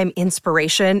mealtime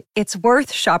inspiration, it's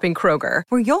worth shopping Kroger,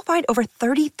 where you'll find over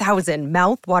 30,000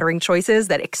 mouth-watering choices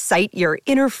that excite your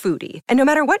inner foodie. And no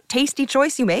matter what tasty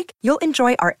choice you make, you'll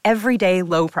enjoy our everyday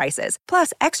low prices,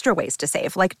 plus extra ways to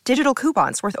save, like digital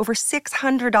coupons worth over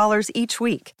 $600 each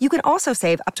week. You can also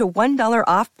save up to $1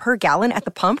 off per gallon at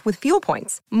the pump with fuel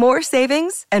points. More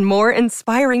savings and more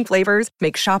inspiring flavors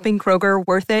make shopping Kroger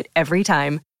worth it every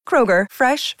time. Kroger,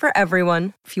 fresh for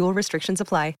everyone. Fuel restrictions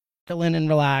apply. In and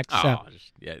relax.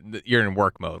 You're in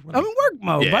work mode. I'm in work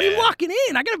mode, but I'm locking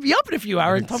in. I got to be up in a few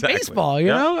hours until baseball, you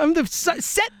know? I'm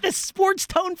set the sports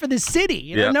tone for the city.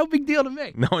 You know? No big deal to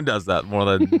me. No one does that more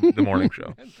than the morning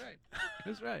show.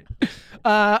 That's right.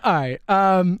 All right.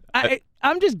 I'm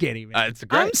just giddy, man. It's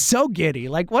great. I'm so giddy.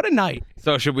 Like, what a night.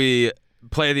 So should we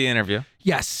play the interview?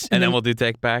 Yes. And then we'll do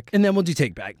Take Back? And then we'll do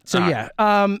Take Back. So,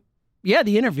 the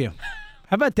interview.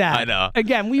 How about that? I know.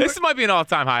 Again, this might be an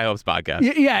all-time High Hopes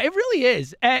podcast. Yeah, it really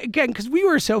is. Again, because we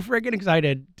were so friggin'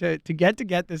 excited to get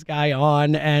this guy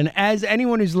on. And as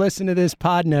anyone who's listened to this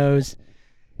pod knows,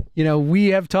 you know, we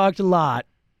have talked a lot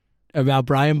about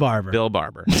Brian Barber. Bill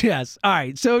Barber. Yes. All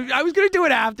right. So I was going to do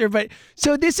it after, but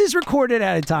so this is recorded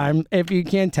at a time, if you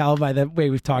can't tell by the way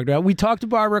we've talked about it. We talked to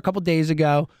Barber a couple days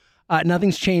ago.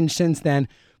 Nothing's changed since then.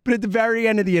 But at the very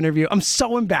end of the interview, I'm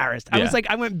so embarrassed. I was like,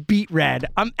 I went beet red.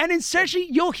 And especially,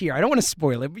 you'll hear, I don't want to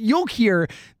spoil it, but you'll hear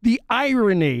the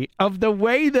irony of the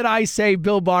way that I say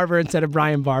Bill Barber instead of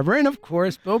Brian Barber. And of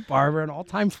course, Bill Barber, an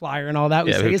all-time flyer and all that.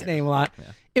 We say his name a lot. Yeah.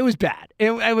 It was bad.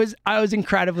 I was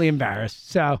incredibly embarrassed.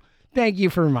 So thank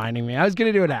you for reminding me. I was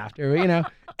going to do it after,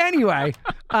 but Anyway,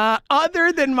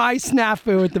 other than my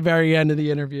snafu at the very end of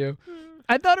the interview,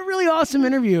 I thought a really awesome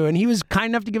interview, and he was kind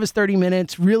enough to give us 30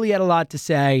 minutes, really had a lot to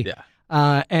say.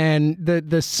 Yeah. And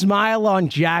the smile on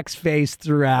Jack's face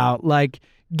throughout,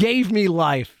 gave me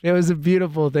life. It was a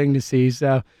beautiful thing to see.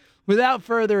 So without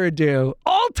further ado,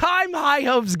 all-time high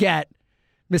hopes get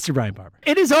Mr. Brian Barber.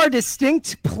 It is our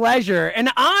distinct pleasure and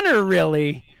honor,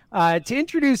 really, to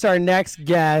introduce our next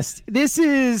guest. This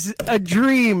is a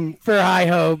dream for High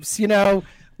Hopes.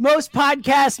 Most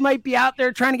podcasts might be out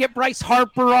there trying to get Bryce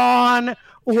Harper on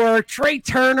or Trey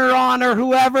Turner on or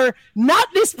whoever. Not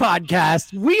this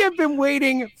podcast. We have been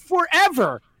waiting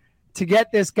forever to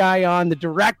get this guy on, the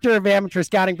director of amateur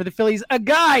scouting for the Phillies, a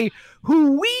guy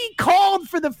who we called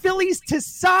for the Phillies to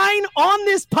sign on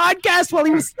this podcast while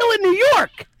he was still in New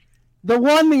York. The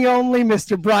one, the only,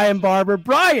 Mr. Brian Barber.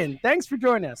 Brian, thanks for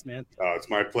joining us, man. It's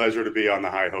my pleasure to be on the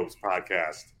High Hopes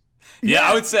podcast. Yeah,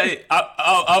 I would say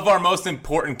of our most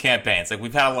important campaigns,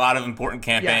 we've had a lot of important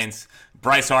campaigns. Yes.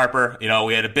 Bryce Harper,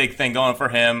 we had a big thing going for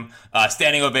him.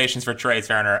 Standing ovations for Trey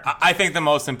Turner. I think the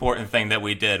most important thing that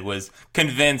we did was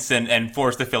convince and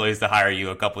force the Phillies to hire you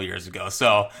a couple years ago.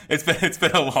 So it's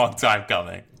been a long time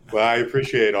coming. Well, I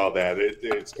appreciate all that.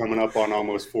 It's coming up on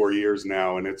almost 4 years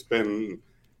now, and it's been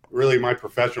really my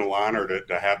professional honor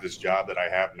to have this job that I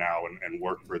have now and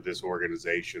work for this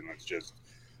organization. It's just,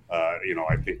 I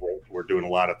think we're doing a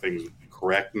lot of things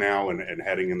correct now and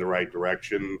heading in the right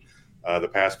direction the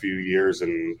past few years.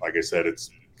 And like I said,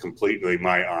 it's completely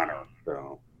my honor.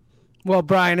 So. Well,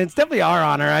 Brian, it's definitely our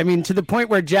honor. I mean, to the point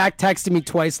where Jack texted me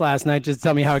twice last night just to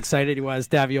tell me how excited he was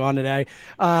to have you on today.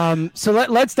 So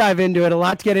let's dive into it. A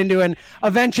lot to get into. And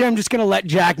eventually I'm just going to let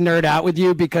Jack nerd out with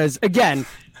you because, again,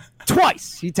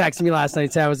 twice he texted me last night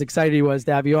and said how excited he was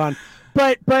to have you on.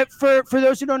 But for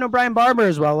those who don't know Brian Barber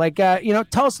as well,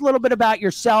 tell us a little bit about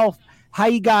yourself, how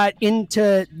you got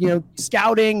into,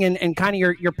 scouting and kind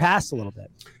of your past a little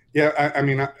bit. Yeah, I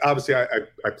mean, obviously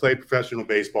I played professional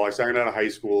baseball. I started out of high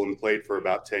school and played for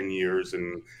about 10 years.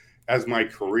 And as my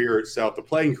career itself, the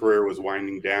playing career was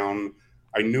winding down,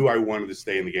 I knew I wanted to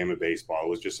stay in the game of baseball. It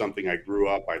was just something I grew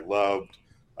up, I loved.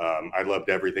 I loved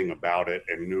everything about it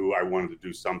and knew I wanted to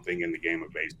do something in the game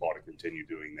of baseball to continue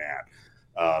doing that.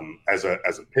 As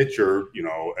a pitcher,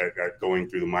 going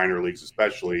through the minor leagues,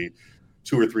 especially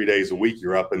 2 or 3 days a week,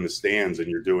 you're up in the stands and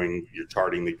you're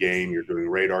charting the game, you're doing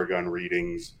radar gun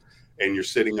readings, and you're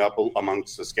sitting up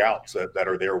amongst the scouts that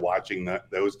are there watching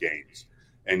those games.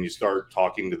 And you start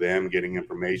talking to them, getting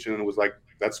information, and it was like,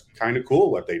 that's kind of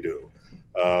cool what they do.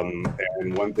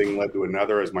 And one thing led to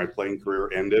another as my playing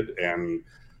career ended, and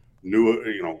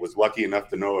was lucky enough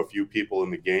to know a few people in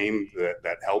the game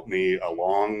that helped me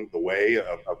along the way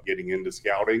of getting into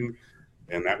scouting.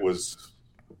 And that was,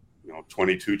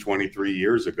 22, 23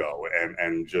 years ago,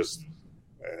 and just,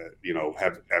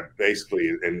 have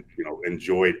basically,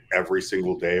 enjoyed every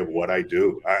single day of what I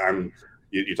do.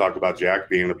 You talk about Jack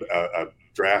being a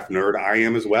draft nerd. I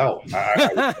am as well.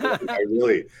 I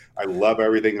love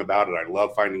everything about it. I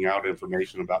love finding out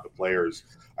information about the players.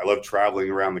 I love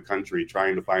traveling around the country,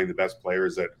 trying to find the best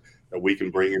players that we can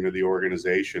bring into the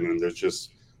organization. And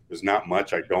there's not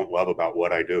much I don't love about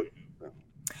what I do.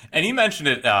 And you mentioned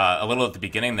it a little at the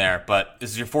beginning there, but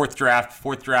this is your fourth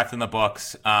draft in the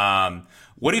books.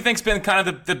 What do you think's been kind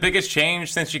of the biggest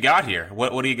change since you got here?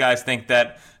 What do you guys think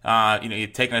that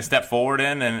you've taken a step forward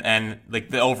in, and like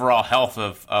the overall health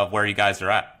of where you guys are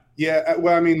at? Yeah,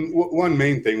 well, I mean, one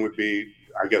main thing would be,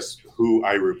 I guess, who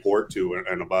I report to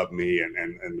and above me,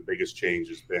 and the biggest change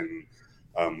has been,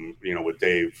 with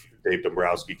Dave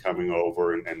Dombrowski coming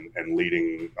over and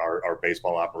leading our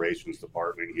baseball operations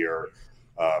department here.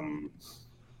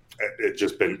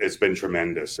 It's been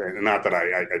tremendous, and not that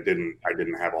I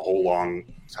didn't have a whole long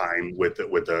time with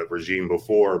the regime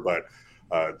before, but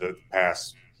the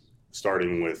past,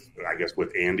 starting with, I guess,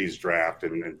 with Andy's draft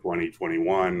in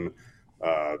 2021,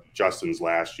 Justin's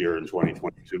last year in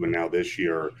 2022, and now this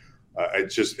year,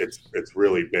 it's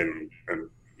really been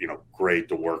great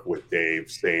to work with Dave,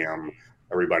 Sam,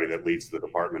 everybody that leads the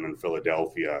department in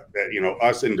Philadelphia.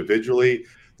 Us individually,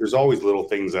 there's always little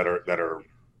things that are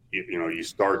you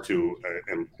start to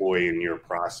employ in your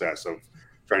process of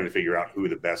trying to figure out who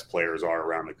the best players are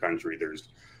around the country.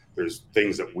 There's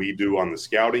things that we do on the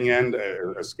scouting end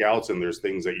as scouts, and there's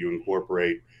things that you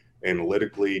incorporate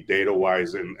analytically,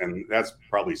 data-wise, and that's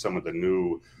probably some of the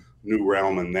new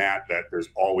realm in that there's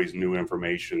always new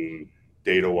information,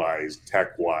 data-wise,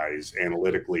 tech-wise,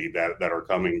 analytically, that are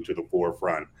coming to the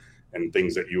forefront, and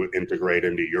things that you would integrate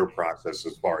into your process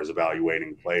as far as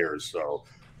evaluating players. So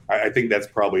I think that's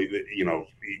probably,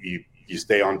 you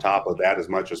stay on top of that as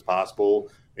much as possible,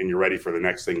 and you're ready for the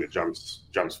next thing that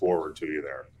jumps forward to you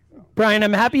there. Brian,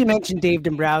 I'm happy you mentioned Dave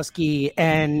Dombrowski,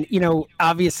 and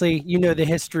obviously the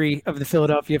history of the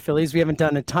Philadelphia Phillies. We haven't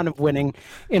done a ton of winning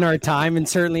in our time, and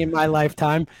certainly in my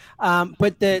lifetime.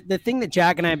 But the thing that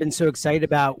Jack and I have been so excited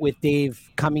about with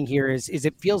Dave coming here is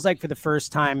it feels like for the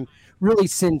first time, really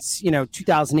since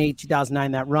 2008,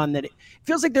 2009, that run, that it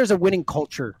feels like there's a winning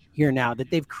culture here now that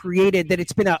they've created, that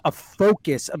it's been a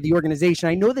focus of the organization.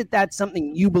 I know that that's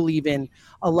something you believe in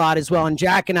a lot as well. And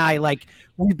Jack and I,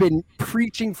 we've been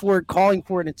preaching for it, calling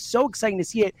for it. And it's so exciting to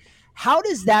see it. How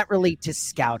does that relate to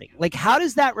scouting? How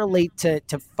does that relate to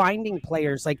finding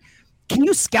players? Can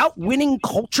you scout winning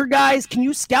culture, guys? Can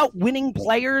you scout winning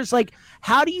players?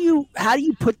 How do you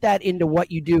put that into what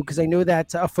you do? Because I know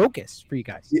that's a focus for you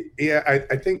guys. Yeah,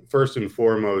 I think first and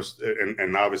foremost,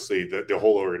 and obviously the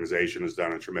whole organization has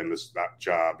done a tremendous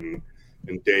job, and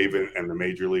Dave and the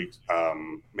major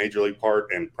league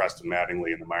part, and Preston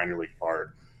Mattingly in the minor league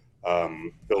part,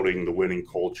 building the winning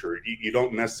culture. You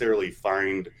don't necessarily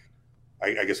find,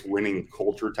 I guess, winning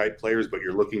culture type players, but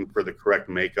you're looking for the correct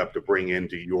makeup to bring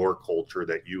into your culture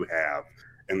that you have,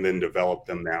 and then develop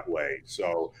them that way.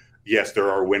 So yes,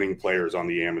 there are winning players on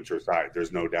the amateur side.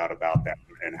 There's no doubt about that.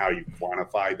 And how you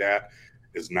quantify that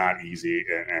is not easy,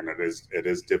 and it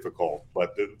is difficult.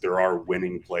 But there are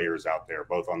winning players out there,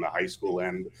 both on the high school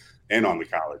end and on the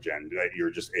college end, that you're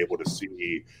just able to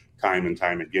see time and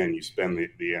time again. You spend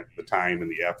the time and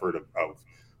the effort of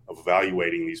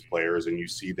evaluating these players, and you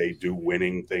see they do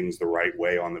winning things the right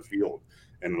way on the field,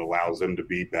 and it allows them to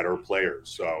be better players.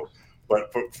 So,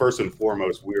 but first and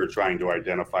foremost, we are trying to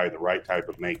identify the right type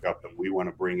of makeup that we want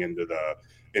to bring into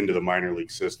the minor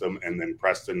league system, and then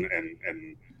Preston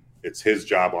and it's his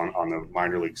job on the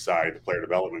minor league side, the player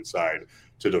development side,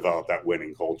 to develop that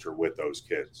winning culture with those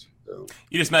kids. So.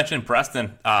 You just mentioned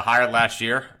Preston hired last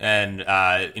year, and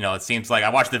it seems like I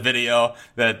watched the video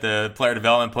that the player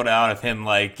development put out of him,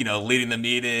 leading the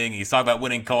meeting. He's talking about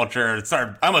winning culture.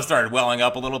 I almost started welling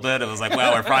up a little bit. It was like,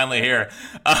 wow, we're finally here.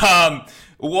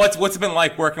 What's it been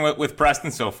like working with Preston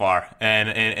so far,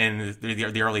 and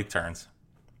the early turns?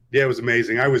 Yeah, it was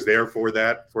amazing. I was there for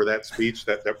that speech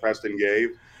that Preston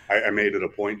gave. I made it a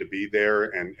point to be there,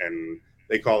 and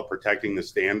they call it protecting the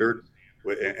standard,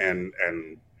 and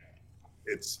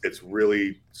it's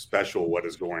really special what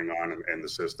is going on in the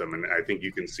system, and I think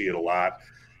you can see it a lot.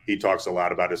 He talks a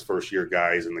lot about his first year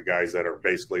guys and the guys that are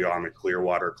basically on the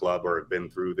Clearwater Club or have been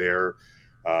through there,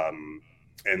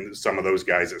 and some of those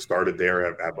guys that started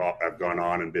there have gone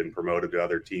on and been promoted to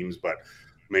other teams, but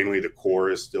mainly the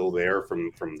core is still there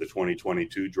from the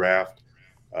 2022 draft.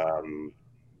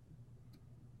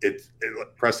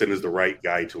 Preston is the right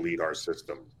guy to lead our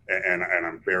system, and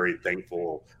I'm very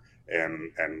thankful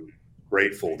and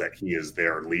grateful that he is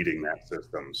there leading that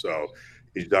system. So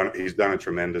he's done a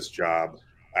tremendous job.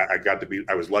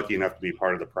 I was lucky enough to be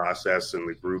part of the process and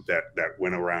the group that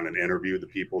went around and interviewed the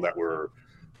people that were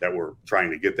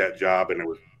trying to get that job, and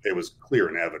it was clear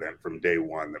and evident from day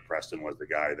one that Preston was the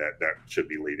guy that should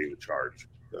be leading the charge.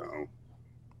 So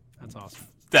that's awesome.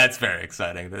 That's very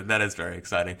exciting. That is very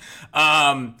exciting.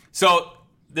 So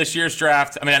this year's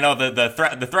draft, I know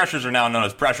the Threshers are now known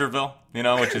as Pressureville,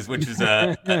 which is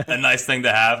a nice thing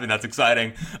to have, and that's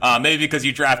exciting. Maybe because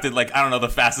you drafted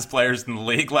the fastest players in the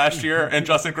league last year, and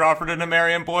Justin Crawford and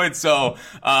Marion Boyd. So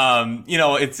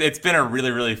it's been a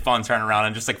really, really fun turnaround,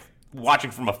 and just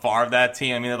watching from afar of that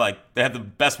team, they have the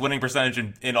best winning percentage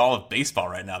in all of baseball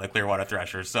right now, the Clearwater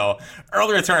Threshers. So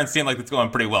early returns seem like it's going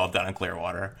pretty well down in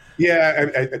Clearwater. Yeah,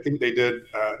 I think they did,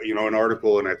 an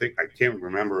article, and I can't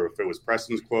remember if it was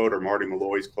Preston's quote or Marty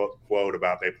Malloy's quote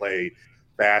about they play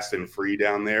fast and free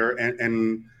down there,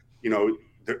 and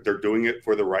they're doing it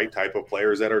for the right type of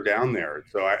players that are down there.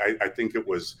 So I think it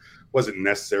wasn't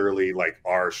necessarily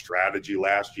our strategy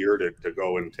last year to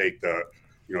go and take the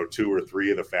 2 or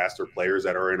 3 of the faster players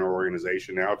that are in our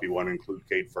organization now. If you want to include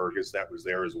Kate Fergus, that was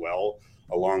there as well,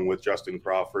 along with Justin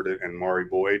Crawford and Maury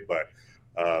Boyd. But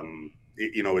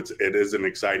it is an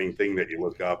exciting thing that you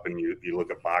look up and you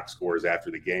look at box scores after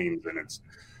the games, and it's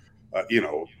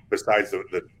besides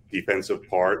the defensive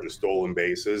part, the stolen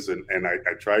bases, and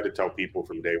I tried to tell people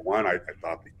from day one, I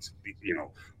thought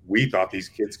we thought these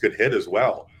kids could hit as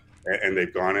well, and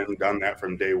they've gone in and done that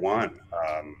from day one.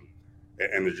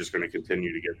 And they're just going to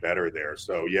continue to get better there.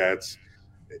 So yeah,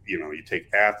 you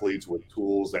take athletes with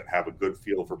tools that have a good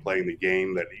feel for playing the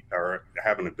game, that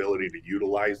have an ability to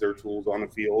utilize their tools on the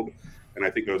field. And I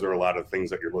think those are a lot of things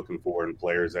that you're looking for in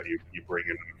players that you bring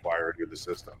in and acquire into the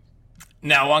system.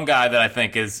 Now, one guy that I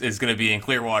think is going to be in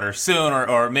Clearwater soon,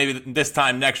 or maybe this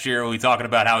time next year, we'll be talking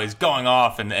about how he's going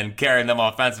off and carrying them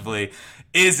offensively,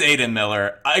 is Aiden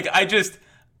Miller. I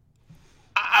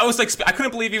was like, I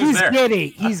couldn't believe he was there.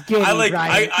 He's giddy.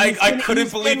 I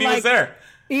couldn't believe he was there.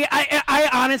 I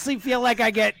honestly feel like I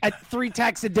get 3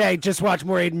 texts a day. Just watch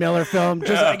more Aiden Miller film.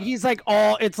 He's like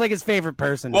it's like his favorite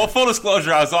person. Well, full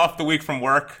disclosure, I was off the week from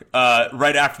work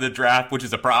right after the draft, which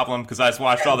is a problem because I just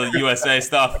watched all the USA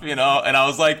stuff, and I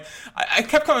was like, I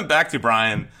kept coming back to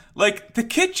Brian. Like, the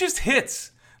kid just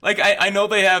hits. Like, I know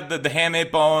they have the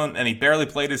hamate bone, and he barely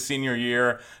played his senior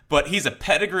year, but he's a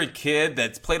pedigree kid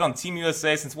that's played on Team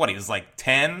USA since, he was like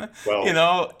 10,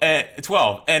 12.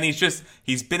 12. And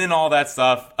he's been in all that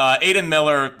stuff. Aiden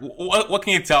Miller, what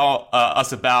can you tell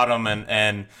us about him,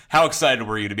 and how excited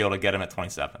were you to be able to get him at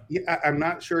 27? Yeah, I'm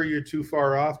not sure you're too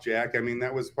far off, Jack. I mean,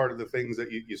 that was part of the things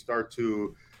that you start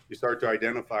to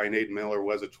identify, and Aiden Miller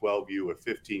was a 12U, a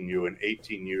 15U, an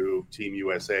 18U Team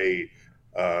USA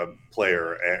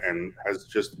player, and has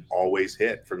just always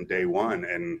hit from day one.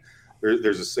 And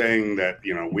there's a saying that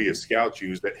we as scouts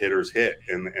use, that hitters hit,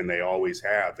 and they always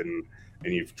have. And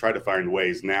you've tried to find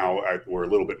ways now. We're a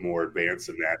little bit more advanced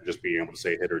than that, just being able to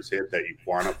say hitters hit, that you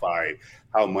quantify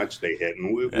how much they hit.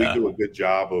 And we do a good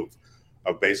job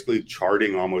of basically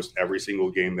charting almost every single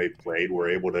game they've played. We're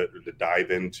able to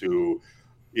dive into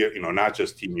not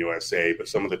just Team USA, but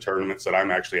some of the tournaments that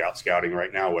I'm actually out scouting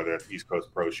right now, whether it's East Coast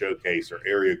Pro Showcase or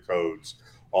area codes,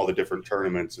 all the different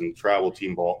tournaments and travel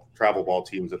ball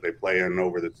teams that they play in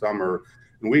over the summer.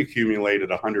 And we accumulated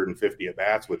 150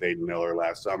 at-bats with Aiden Miller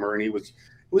last summer, and it was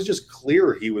just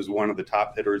clear he was one of the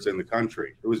top hitters in the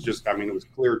country. It was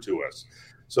clear to us.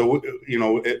 So,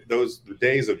 the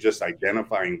days of just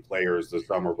identifying players the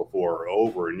summer before are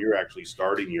over, and you're actually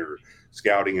starting your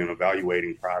scouting and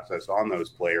evaluating process on those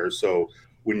players. So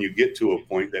when you get to a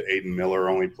point that Aiden Miller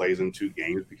only plays in 2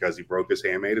 games because he broke his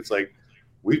hamate, it's like,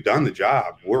 we've done the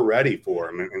job. We're ready for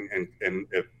him. And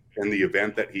if in the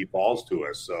event that he falls to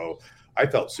us. So I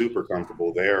felt super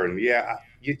comfortable there. And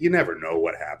you never know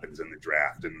what happens in the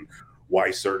draft and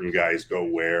why certain guys go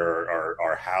where,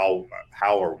 or how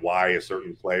or why a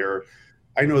certain player.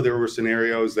 I know there were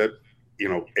scenarios that,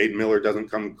 Aiden Miller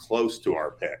doesn't come close to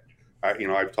our pick.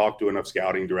 I've talked to enough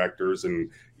scouting directors,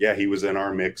 and he was in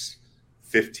our mix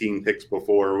 15 picks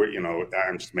before.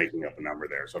 I'm just making up a number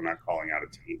there, so I'm not calling out a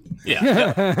team.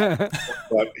 Yeah.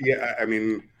 But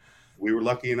we were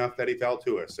lucky enough that he fell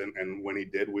to us, and when he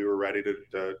did, we were ready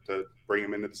to bring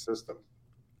him into the system.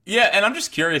 Yeah, and I'm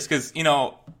just curious because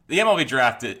the MLB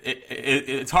draft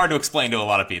it's hard to explain to a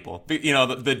lot of people. The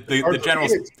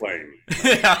general explain.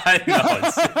 Yeah, I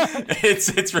know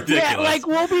it's ridiculous. Yeah, like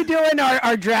we'll be doing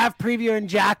our draft preview, and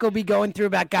Jack will be going through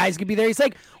about guys could be there. He's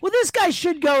like, well, this guy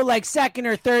should go like second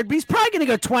or third, but he's probably going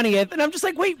to go 20th. And I'm just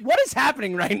like, wait, what is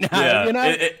happening right now?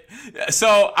 Yeah,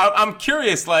 so I'm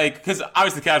curious, like, because I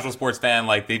was the casual sports fan,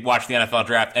 like they watch the NFL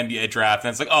draft, NBA draft,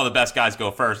 and it's like, oh, the best guys go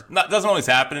first. That doesn't always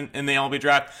happen in the MLB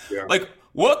draft. Yeah. Like,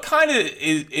 what kind of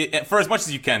is, for as much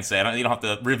as you can say, you don't have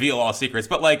to reveal all secrets,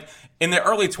 but like in the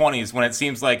early 20s when it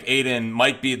seems like Aiden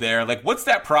might be there, like what's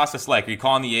that process like? Are you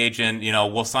calling the agent,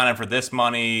 we'll sign him for this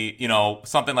money,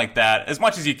 something like that, as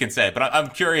much as you can say. But I'm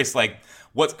curious, like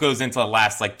what goes into the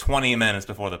last like 20 minutes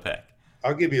before the pick?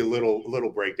 I'll give you a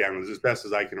little breakdown as best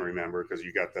as I can remember, because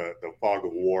you got the fog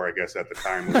of war, I guess, at the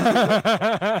time.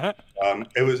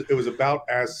 It was about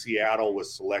as Seattle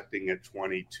was selecting at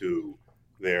 22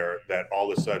 there that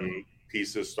all of a sudden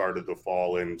pieces started to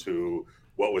fall into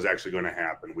what was actually going to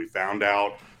happen. We found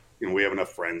out, we have enough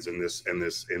friends in this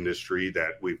industry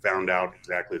that we found out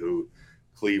exactly who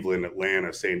Cleveland,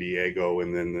 Atlanta, San Diego,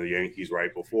 and then the Yankees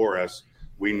right before us.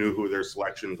 We knew who their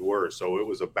selections were. So it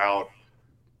was about,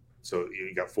 so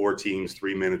you got 4 teams,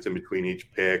 3 minutes in between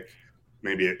each pick.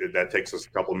 Maybe that takes us a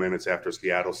couple minutes after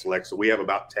Seattle selects. So we have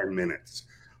about 10 minutes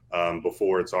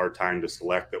before it's our time to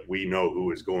select, that we know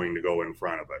who is going to go in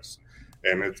front of us.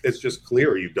 And it's just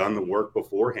clear. You've done the work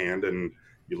beforehand, and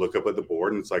you look up at the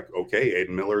board, and it's like, okay, Aiden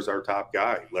Miller's our top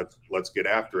guy. Let's get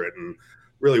after it. And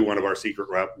really one of our secret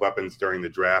weapons during the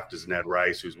draft is Ned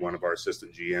Rice, who's one of our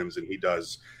assistant GMs, and he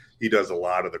does a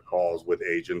lot of the calls with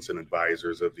agents and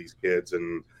advisors of these kids,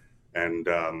 and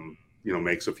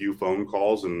makes a few phone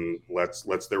calls and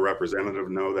lets their representative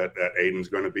know that Aiden's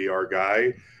going to be our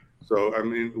guy. So, I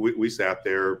mean, we sat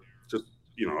there just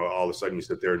all of a sudden you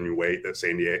sit there and you wait that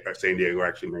San Diego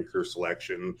actually makes their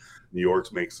selection. New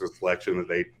York's makes the selection that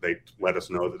they let us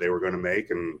know that they were going to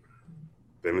make. And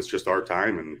then it's just our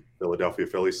time, and Philadelphia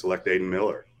Phillies select Aiden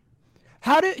Miller.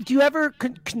 How do you ever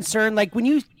concern, like when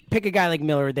you pick a guy like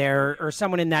Miller there or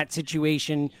someone in that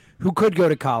situation who could go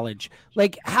to college,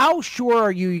 like how sure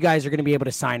are you guys are going to be able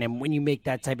to sign him when you make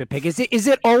that type of pick? Is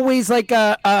it always like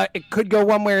it could go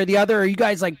one way or the other? Or are you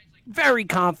guys like very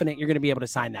confident you're going to be able to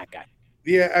sign that guy?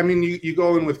 Yeah, I mean, you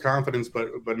go in with confidence,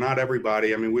 but not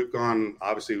everybody. I mean, we've gone,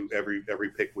 obviously, every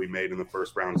pick we made in the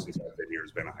first round since I've been here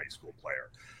has been a high school player.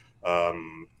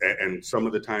 And some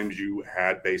of the times you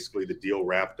had basically the deal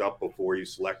wrapped up before you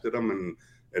selected them,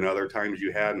 and other times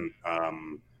you hadn't.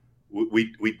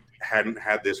 We hadn't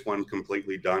had this one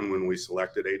completely done when we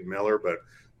selected Aiden Miller, but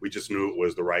we just knew it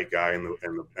was the right guy and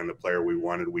the player we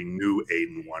wanted. We knew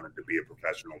Aiden wanted to be a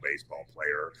professional baseball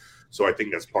player. So I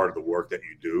think that's part of the work that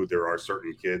you do. There are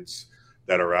certain kids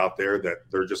that are out there that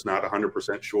they're just not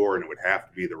 100% sure, and it would have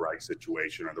to be the right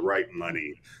situation or the right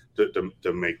money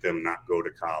to make them not go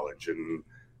to college. And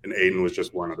Aiden was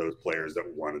just one of those players that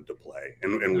wanted to play,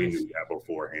 and we knew that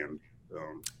beforehand.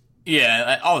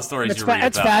 Yeah, all the stories you read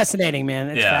about. That's fascinating, man.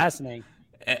 It's fascinating.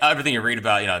 Everything you read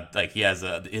about, like he has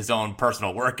his own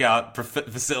personal workout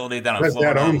facility down in His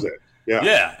Florida. dad owns it.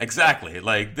 Yeah, exactly.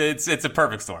 Like it's a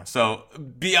perfect storm. So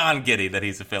beyond giddy that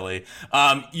he's a Philly.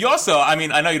 You also, I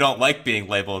mean, I know you don't like being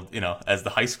labeled, as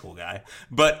the high school guy,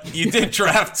 but you did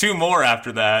draft two more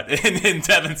after that in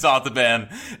Devin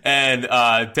Saltaban and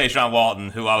Tayshawn Walton,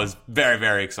 who I was very,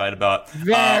 very excited about.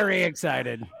 Very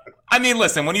excited. I mean,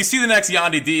 listen, when you see the next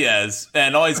Yandy Diaz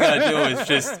and all he's got to do is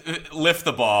just lift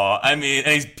the ball, I mean,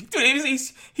 and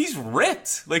he's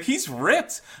ripped. Like, he's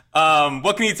ripped.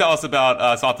 What can you tell us about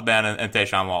Saltaban and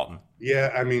Tayshawn Walton?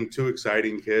 Yeah, I mean, two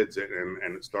exciting kids,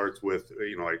 and it starts with,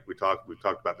 like we've talked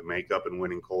about the makeup and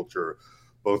winning culture.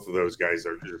 Both of those guys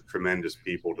are just tremendous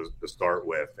people to start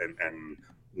with and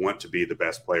want to be the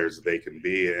best players that they can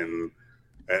be. And,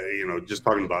 just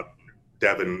talking about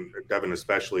Devin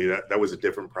especially, that was a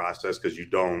different process because you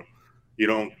don't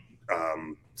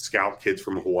scout kids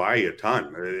from Hawaii a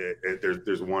ton.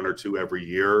 There's one or two every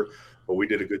year, but we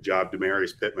did a good job.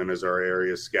 Demarius Pittman is our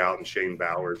area scout, and Shane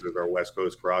Bowers is our West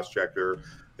Coast cross-checker.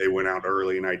 They went out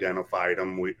early and identified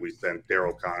them. We sent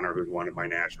Daryl Connor, who's one of my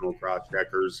national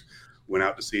cross-checkers, went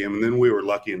out to see him. And then we were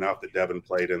lucky enough that Devin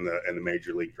played in the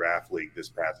Major League Draft League this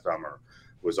past summer,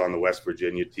 was on the West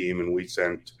Virginia team, and we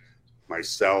sent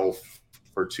myself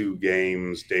for 2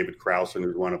 games, David Krausen,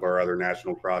 who's one of our other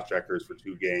national cross-checkers, for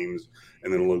 2 games,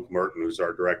 and then Luke Merton, who's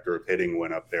our director of hitting,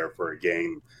 went up there for a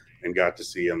game and got to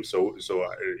see him. So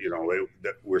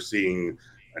we're seeing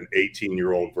an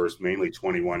 18-year-old versus mainly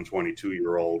 21,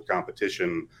 22-year-old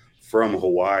competition from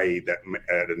Hawaii that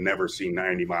had never seen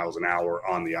 90 miles an hour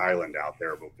on the island out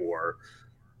there before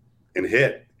and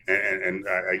hit. And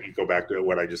I go back to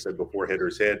what I just said before,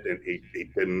 hitters hit, and he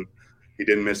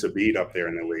didn't miss a beat up there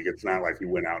in the league. It's not like he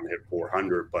went out and hit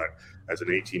 400, but as an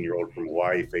 18-year-old from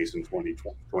Hawaii facing 20,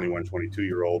 21,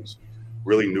 22-year-olds,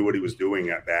 really knew what he was doing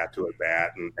at bat to at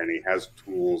bat, and he has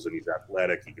tools, and he's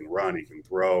athletic. He can run, he can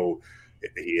throw,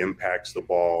 he impacts the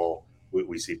ball.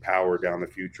 We see power down the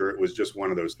future. It was just one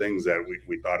of those things that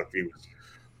we thought if he was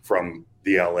from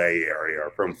the LA area or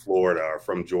from Florida or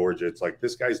from Georgia, it's like,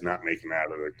 this guy's not making it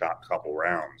out of the top couple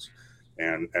rounds.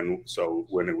 And so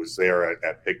when it was there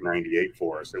at pick 98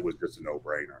 for us, it was just a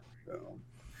no-brainer.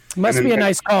 Must be a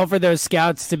nice call for those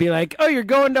scouts to be like, "Oh, you're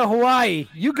going to Hawaii.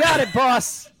 You got it,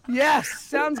 boss." Yes,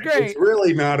 sounds great. It's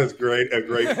really not as great.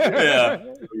 Yeah.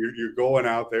 You're going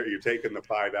out there. You're taking the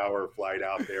 5-hour flight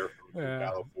out there from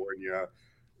California.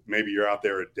 Maybe you're out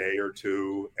there a day or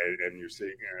two, and you're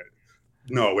seeing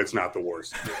no, it's not the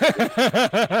worst.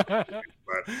 But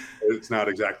it's not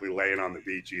exactly laying on the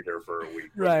beach either for a week.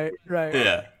 Right.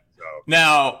 Yeah. So.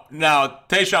 Now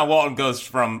Tayshawn Walton goes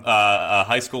from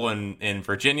high school in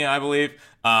Virginia, I believe,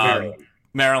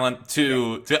 Maryland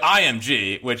to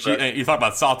IMG, which you talk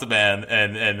about Saltaban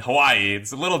and Hawaii.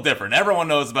 It's a little different. Everyone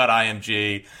knows about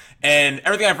IMG, and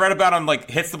everything I've read about him,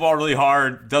 like, hits the ball really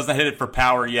hard, doesn't hit it for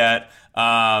power yet.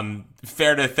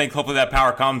 Fair to think hopefully that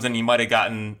power comes and you might have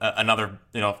gotten another,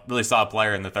 really solid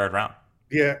player in the 3rd round.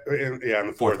 Yeah, in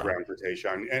the 4th round for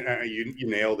Tayshawn. And you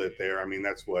nailed it there. I mean,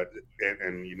 that's what,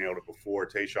 and you nailed it before.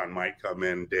 Tayshawn might come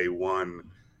in day one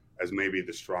as maybe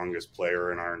the strongest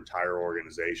player in our entire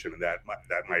organization, and that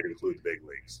might include the big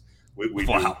leagues.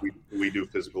 We do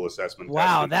physical assessment.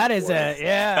 Wow, that is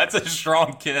that's a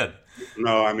strong kid.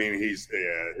 No, I mean, his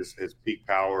peak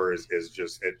power is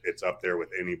just it's up there with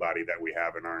anybody that we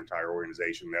have in our entire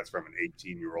organization. That's from an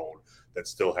 18-year-old that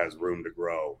still has room to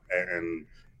grow, and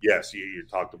yes, you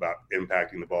talked about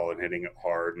impacting the ball and hitting it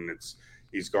hard, and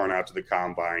he's gone out to the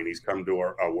combine. He's come to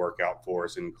a workout for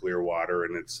us in Clearwater,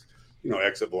 and it's,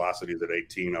 exit velocities at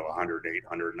 18 of 108,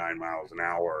 109 miles an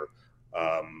hour.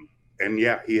 And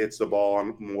yeah, he hits the ball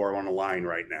more on a line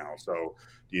right now. So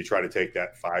do you try to take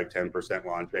that 5-10%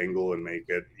 launch angle and make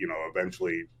it,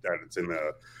 eventually that it's in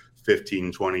the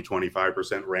 15, 20,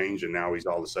 25% range, and now he's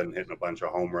all of a sudden hitting a bunch of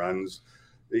home runs?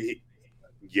 I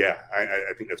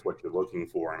think that's what you're looking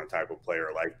for in a type of player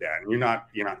like that. And you're not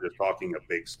just talking a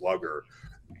big slugger.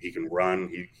 He can run,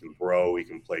 he can throw, he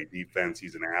can play defense.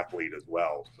 He's an athlete as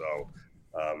well. So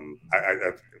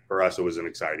for us, it was an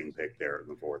exciting pick there in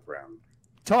the 4th round.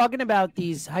 Talking about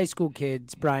these high school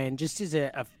kids, Brian, just as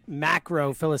a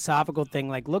macro philosophical thing,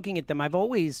 like looking at them, I've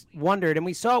always wondered, and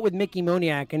we saw it with Mickey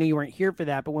Moniak. I know you weren't here for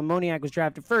that, but when Moniak was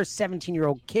drafted first,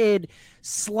 17-year-old kid,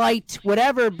 slight,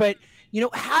 whatever, but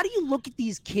how do you look at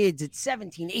these kids at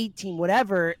 17, 18,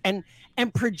 whatever, and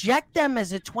project them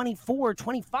as a 24,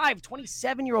 25,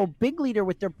 27-year-old big leader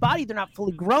with their body? They're not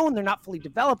fully grown. They're not fully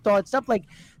developed, all that stuff. Like,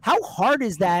 how hard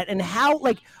is that? And how,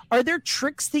 are there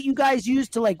tricks that you guys use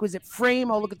to, was it frame?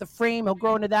 Oh, look at the frame. He'll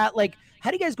grow into that.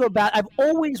 How do you guys go about it? I've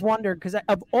always wondered, because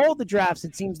of all the drafts,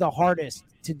 it seems the hardest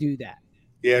to do that.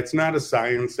 Yeah, it's not a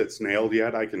science that's nailed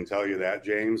yet. I can tell you that,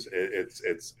 James.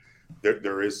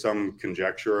 There is some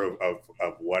conjecture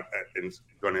of what is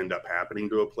going to end up happening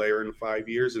to a player in 5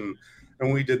 years. And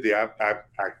we did the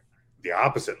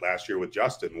opposite last year with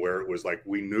Justin, where it was like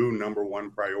we knew number one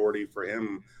priority for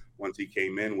him once he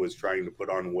came in was trying to put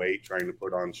on weight, trying to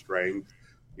put on strength.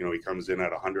 He comes in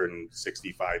at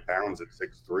 165 pounds at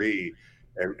 6'3",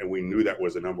 and we knew that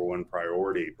was a number one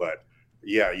priority. But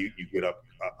yeah, you get up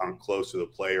close to the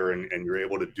player and you're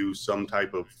able to do some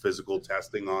type of physical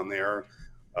testing on there.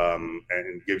 And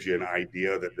it gives you an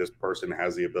idea that this person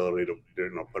has the ability to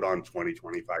put on 20,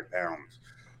 25 pounds.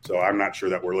 So I'm not sure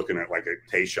that we're looking at like a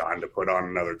Tayshaun to put on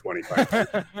another 25 pounds.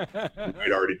 It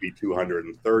might already be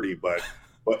 230, but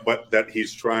that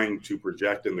he's trying to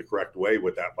project in the correct way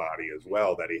with that body as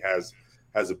well, that he has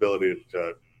ability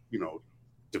to,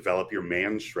 develop your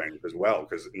man strength as well.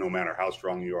 Because no matter how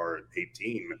strong you are at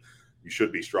 18, you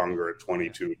should be stronger at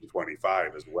 22 to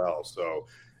 25 as well. So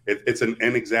it's an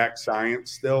inexact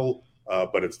science still,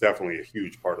 but it's definitely a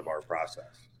huge part of our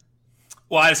process.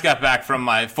 Well, I just got back from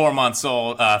my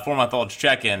 4-month-old's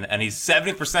check-in, and he's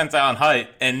 70th percentile in height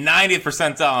and 90th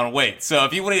percentile in weight. So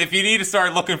if you need to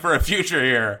start looking for a future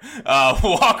here,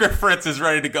 Walker Fritz is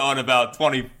ready to go in about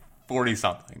 2040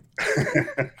 something.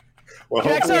 Well,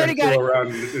 Jack's already got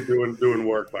around doing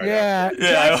work by now.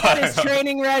 Jack's got his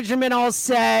training regimen all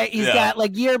set. He's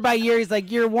got year by year. He's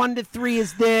like year 1 to 3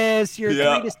 is this. Year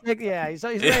 3 to 6. Yeah, he's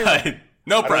ready.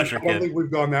 No pressure. I don't think we've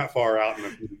gone that far out in the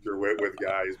future with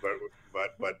guys,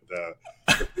 but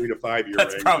the 3 to 5 year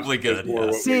that's range probably is good.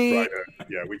 More See,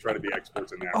 we try to be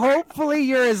experts in that. Hopefully,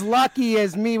 you're as lucky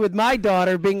as me with my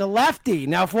daughter being a lefty.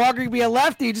 Now, if Walker could be a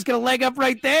lefty, he's just gonna leg up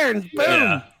right there and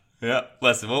boom. Yeah.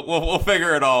 Listen, we'll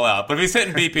figure it all out. But if he's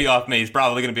hitting BP off me, he's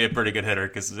probably going to be a pretty good hitter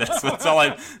because that's all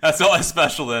I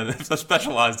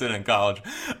specialized in college.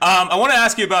 I want to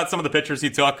ask you about some of the pitchers he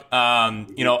took. A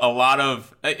lot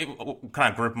of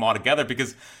kind of group them all together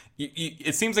because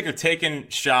it seems like you're taking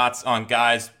shots on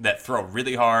guys that throw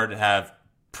really hard, have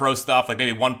pro stuff, like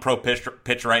maybe one pro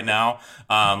pitch right now.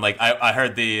 I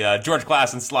heard the George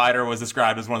Klassen slider was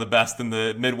described as one of the best in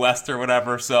the Midwest or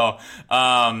whatever. So.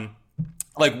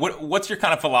 What's your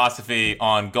kind of philosophy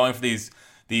on going for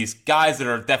these guys that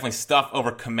are definitely stuff over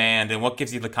command, and what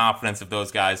gives you the confidence of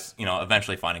those guys,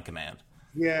 eventually finding command?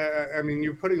 Yeah, I mean,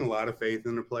 you're putting a lot of faith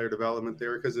in the player development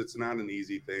there because it's not an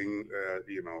easy thing.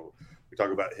 We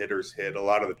talk about hitters hit. A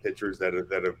lot of the pitchers that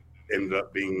have ended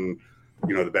up being,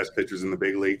 the best pitchers in the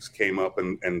big leagues came up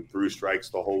and threw strikes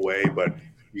the whole way. But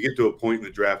you get to a point in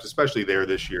the draft, especially there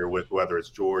this year with whether it's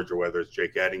George or whether it's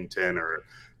Jake Eddington or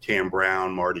Cam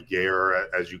Brown, Marty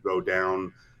Gare, as you go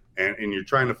down, and you're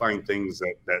trying to find things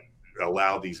that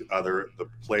allow the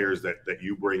players that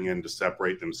you bring in to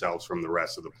separate themselves from the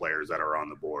rest of the players that are on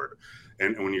the board.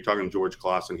 And when you're talking George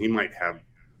Klassen, he might have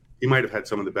had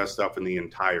some of the best stuff in the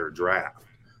entire draft.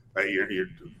 Right?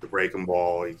 The breaking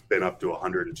ball, he's been up to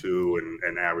 102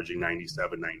 and averaging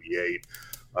 97, 98.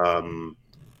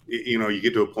 You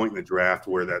get to a point in the draft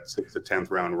where that 6th to 10th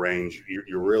round range,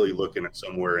 you're really looking at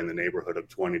somewhere in the neighborhood of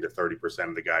 20 to 30%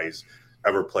 of the guys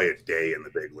ever play a day in the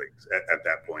big leagues at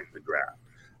that point in the draft.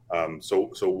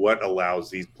 So what allows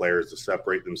these players to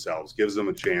separate themselves, gives them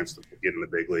a chance to get in the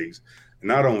big leagues. And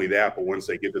not only that, but once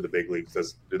they get to the big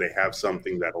leagues, do they have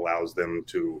something that allows them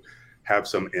to have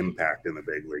some impact in the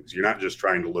big leagues. You're not just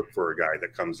trying to look for a guy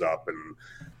that comes up and,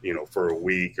 for a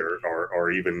week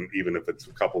or even if it's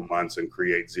a couple months and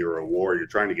creates zero WAR. You're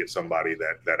trying to get somebody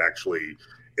that actually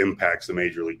impacts the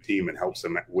major league team and helps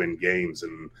them win games.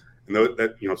 And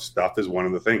that stuff is one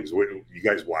of the things. You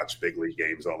guys watch big league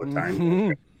games all the time.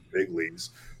 Mm-hmm. Big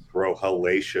leagues throw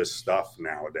hellacious stuff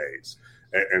nowadays,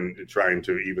 and trying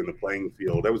to even the playing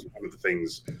field. That was one of the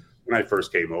things when I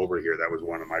first came over here. That was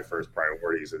one of my first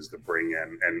priorities, is to bring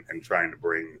in and trying to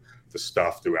bring the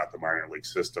stuff throughout the minor league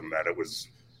system that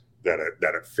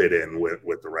it fit in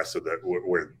with the rest of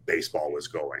where baseball was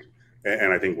going.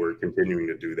 And I think we're continuing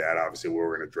to do that. Obviously,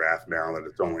 we're in a draft now that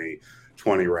it's only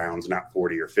 20 rounds, not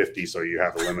 40 or 50, so you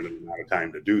have a limited amount of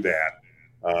time to do that.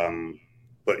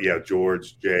 But yeah,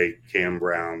 George, Jay, Cam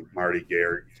Brown, Marty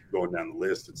Garrett, going down the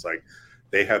list, it's like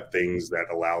they have things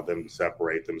that allow them to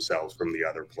separate themselves from the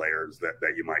other players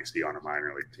that you might see on a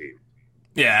minor league team.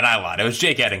 Yeah, and I lied. It was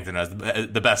Jake Eddington as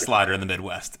the best slider in the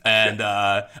Midwest. And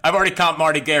I've already comped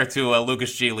Marty Garrett to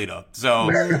Lucas Giolito. So,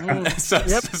 we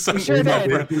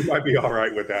might be all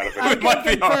right with that. I can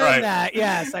confirm that.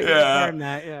 Yes, I can confirm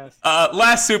that. Yes.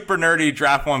 Last super nerdy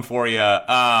draft one for you,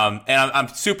 and I'm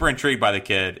super intrigued by the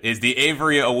kid, is the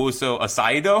Avery Owusu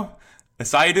Asaidu.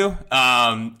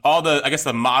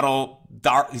 The model.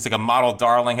 He's like a model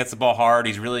darling, hits the ball hard.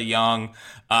 He's really young.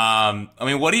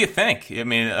 What do you think?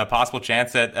 A possible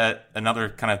chance at another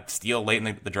kind of steal late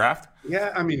in the draft?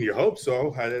 Yeah, you hope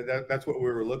so. That's what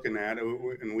we were looking at.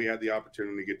 And we had the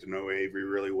opportunity to get to know Avery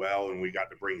really well, and we got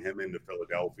to bring him into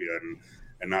Philadelphia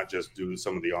and not just do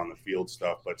some of the on-the-field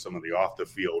stuff, but some of the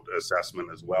off-the-field assessment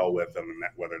as well with him, and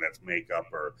whether that's makeup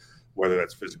or whether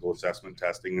that's physical assessment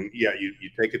testing. And, yeah, you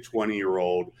take a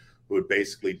 20-year-old who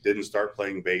basically didn't start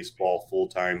playing baseball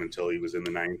full-time until he was in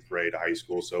the 9th grade of high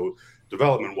school. So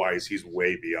development-wise, he's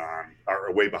way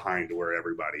behind where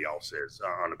everybody else is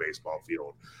on a baseball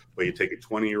field. But you take a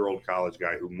 20-year-old college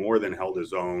guy who more than held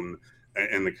his own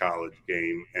in the college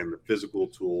game, and the physical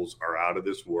tools are out of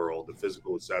this world. The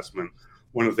physical assessment,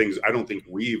 one of the things I don't think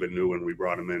we even knew when we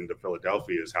brought him into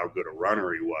Philadelphia is how good a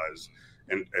runner he was.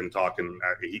 And talking,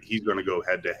 he's going to go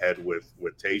head-to-head with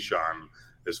Tayshaun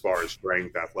as far as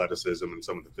strength, athleticism, and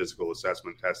some of the physical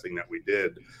assessment testing that we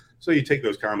did. So you take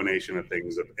those combination of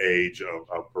things, of age,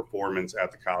 of performance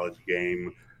at the college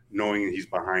game, knowing he's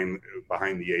behind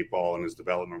the 8 ball in his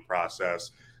development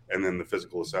process, and then the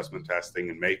physical assessment testing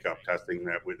and makeup testing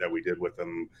that we did with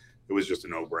him. It was just a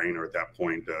no-brainer at that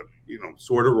point to,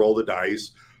 sort of roll the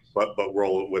dice, but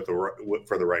roll it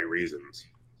for the right reasons.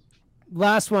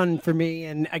 Last one for me,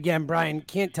 and again, Brian,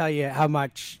 can't tell you how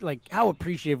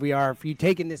appreciative we are for you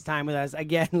taking this time with us.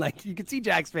 Again, you can see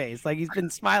Jack's face, he's been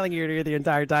smiling ear to ear the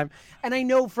entire time. And I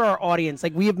know for our audience,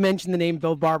 we have mentioned the name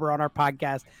Bill Barber on our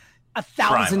podcast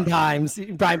 1,000 times.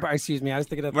 Brian, excuse me, I was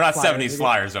thinking of. We're not 70s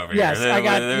Flyers over here. Yes, we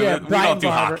don't do Barber.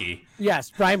 Hockey. Yes,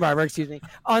 Brian Barber, excuse me,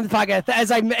 on the podcast.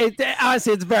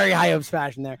 Honestly, it's very high hopes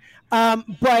fashion there.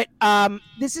 But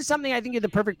this is something I think you're the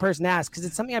perfect person to ask, because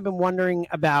it's something I've been wondering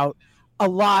about a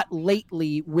lot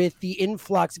lately with the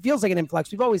influx. It feels like an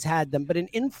influx. We've always had them, but an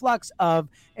influx of,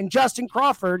 and Justin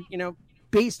Crawford,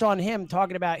 based on him,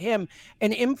 talking about him,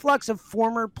 an influx of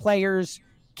former players'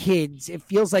 kids. It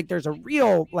feels like there's a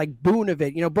real boon of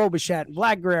it. Bo Bichette,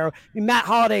 Vlad Guerrero. Matt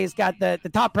Holliday's got the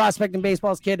top prospect in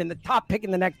baseball's kid and the top pick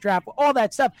in the next draft, all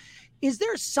that stuff. Is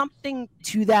there something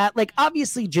to that?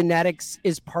 Obviously genetics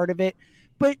is part of it,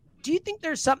 but do you think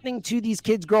there's something to these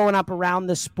kids growing up around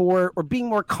the sport or being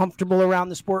more comfortable around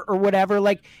the sport or whatever?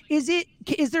 Is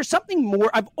there something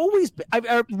more? I've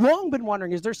long been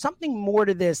wondering, is there something more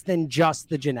to this than just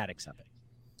the genetics of it?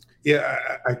 Yeah,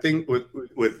 I think with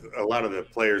a lot of the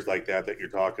players like that you're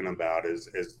talking about is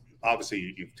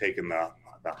obviously you've taken the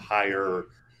higher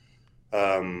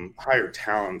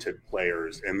talented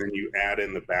players, and then you add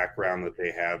in the background that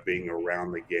they have being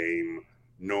around the game,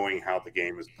 knowing how the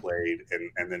game is played,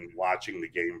 and then watching the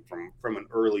game from an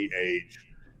early age,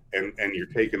 and you're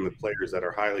taking the players that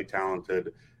are highly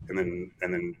talented and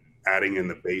then adding in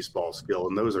the baseball skill,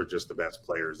 and those are just the best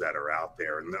players that are out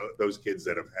there. And those kids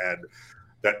that have had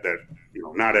that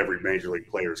not every major league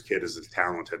player's kid is as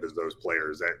talented as those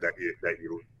players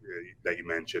that you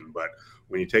mentioned, but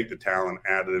when you take the talent,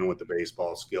 add it in with the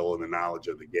baseball skill and the knowledge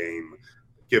of the game,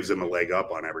 it gives them a leg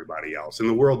up on everybody else. In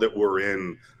the world that we're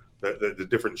in, the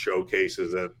different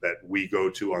showcases that we go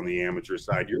to on the amateur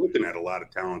side, you're looking at a lot of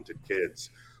talented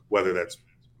kids, whether that's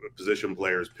position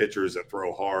players, pitchers that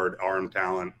throw hard, arm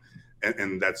talent,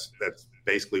 and that's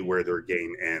basically where their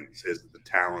game ends, is the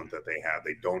talent that they have.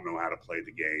 They don't know how to play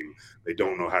the game. They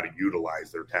don't know how to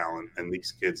utilize their talent. And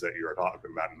these kids that you're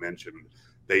talking about and mentioned,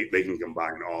 they can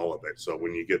combine all of it. So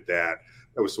when you get that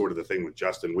was sort of the thing with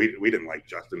Justin. We didn't like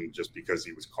Justin just because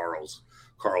he was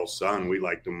Carl's son. We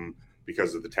liked him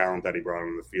because of the talent that he brought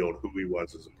on the field, who he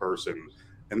was as a person.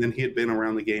 And then he had been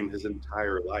around the game his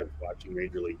entire life, watching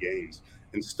Major League games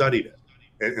and studied it.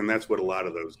 And that's what a lot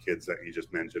of those kids that you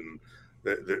just mentioned,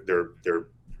 they're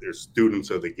students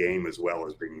of the game as well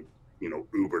as being,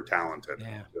 uber talented.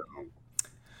 Yeah.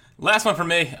 Last one for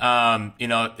me.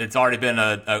 It's already been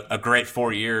a great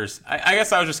 4 years. I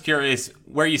guess I was just curious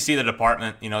where you see the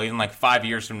department, even like 5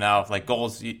 years from now, like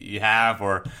goals you have,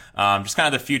 or just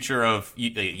kind of the future of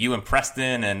you and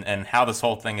Preston and how this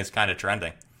whole thing is kind of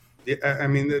trending. Yeah, I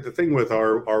mean, the thing with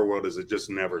our world is it just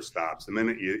never stops. The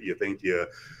minute you think you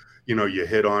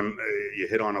hit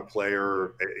on a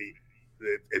player,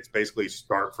 it's basically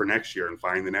start for next year and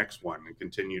find the next one and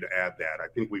continue to add that. I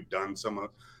think we've done some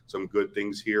good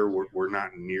things here. We're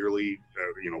not nearly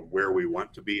where we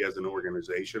want to be as an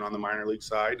organization on the minor league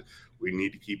side. We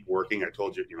need to keep working. I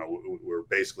told you, we're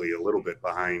basically a little bit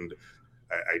behind.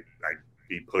 I'd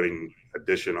be putting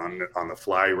addition on the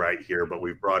fly right here, but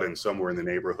we've brought in somewhere in the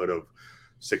neighborhood of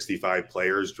 65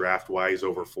 players draft wise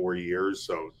over 4 years.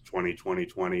 So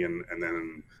 2020, and then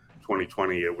in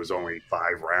 2020 it was only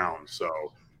 5 rounds. So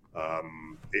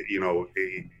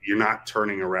you're not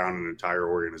turning around an entire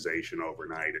organization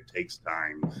overnight. It takes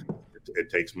time. It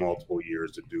takes multiple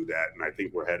years to do that. And I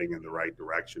think we're heading in the right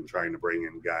direction, trying to bring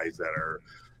in guys that are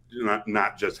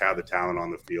not just have the talent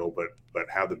on the field, but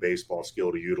have the baseball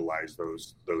skill to utilize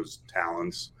those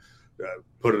talents,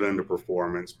 put it into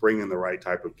performance, bring in the right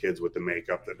type of kids with the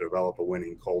makeup that develop a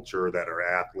winning culture, that are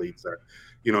athletes, that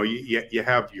you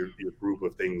have your group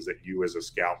of things that you as a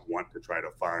scout want to try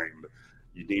to find.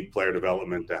 You need player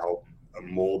development to help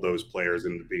mold those players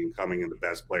into becoming the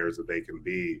best players that they can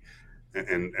be,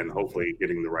 and hopefully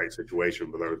getting the right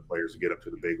situation for those players to get up to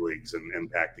the big leagues and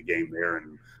impact the game there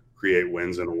and create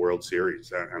wins in a World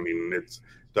Series. I mean, it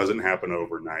doesn't happen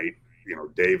overnight.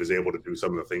 Dave is able to do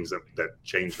some of the things that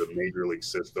change the major league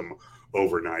system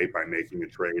overnight by making a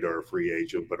trade or a free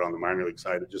agent. But on the minor league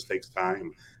side, it just takes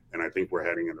time. And I think we're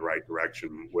heading in the right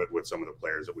direction with some of the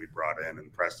players that we brought in,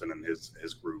 and Preston and his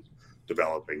group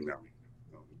developing them.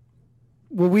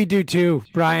 Well, we do too,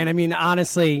 Brian. I mean,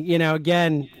 honestly,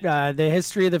 again, the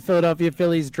history of the Philadelphia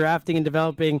Phillies drafting and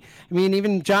developing. I mean,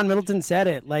 even John Middleton said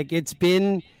it. Like, it's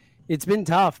been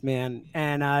tough, man.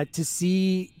 And to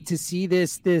see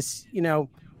this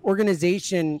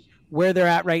organization where they're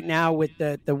at right now with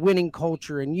the winning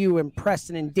culture, and you and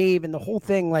Preston and Dave and the whole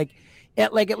thing,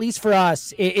 at least for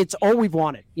us, it's all we've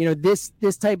wanted.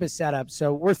 This type of setup.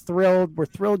 So we're thrilled. We're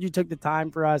thrilled you took the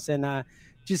time for us, and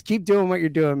just keep doing what you're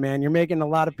doing, man. You're making a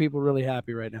lot of people really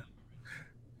happy right now.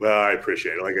 Well, I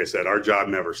appreciate it. Like I said, our job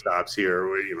never stops here.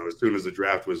 As soon as the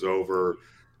draft was over,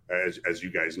 as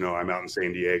you guys know, I'm out in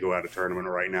San Diego at a tournament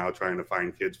right now trying to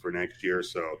find kids for next year.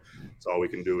 So it's all we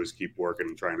can do is keep working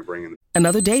and trying to bring in.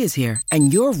 Another day is here,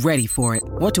 and you're ready for it.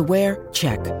 What to wear?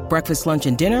 Check. Breakfast, lunch,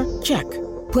 and dinner? Check.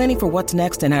 Planning for what's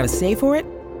next and how to save for it?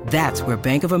 That's where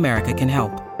Bank of America can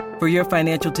help. For your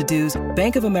financial to-dos,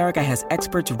 Bank of America has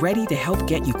experts ready to help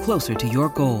get you closer to your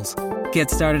goals.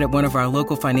 Get started at one of our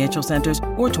local financial centers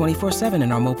or 24/7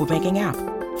 in our mobile banking app.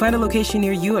 Find a location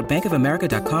near you at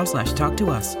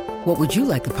bankofamerica.com/talktous. What would you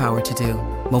like the power to do?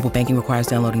 Mobile banking requires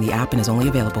downloading the app and is only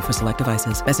available for select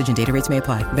devices. Message and data rates may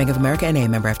apply. Bank of America NA,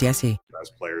 member FDIC.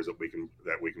 Best players that we can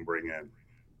bring in.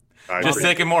 Just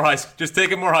taking more high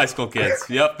school kids.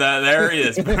 Yep, there he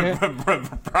is,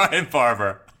 Brian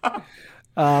Barber.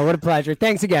 What a pleasure.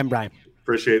 Thanks again, Brian.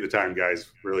 Appreciate the time,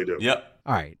 guys. Really do. Yep.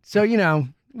 All right. So,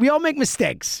 we all make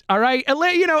mistakes, all right? At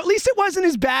least it wasn't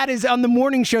as bad as on the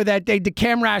morning show that day.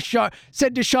 DeCamera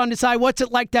said to Sean Desai, what's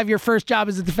it like to have your first job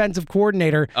as a defensive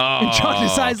coordinator? Oh. And Sean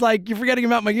Desai's like, you're forgetting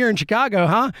about my year in Chicago,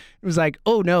 huh? It was like,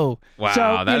 oh, no. Wow,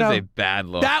 so, that is a bad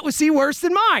look. That was worse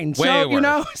than mine. Way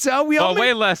worse. So we all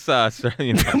way less yeah,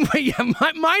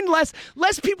 mine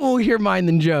less people will hear mine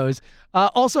than Joe's.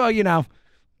 Also,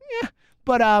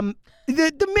 but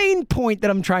the main point that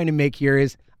I'm trying to make here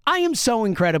is I am so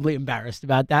incredibly embarrassed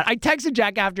about that. I texted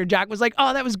Jack after. Jack was like,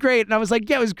 oh, that was great. And I was like,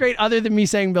 yeah, it was great. Other than me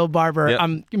saying Bill Barber, yep.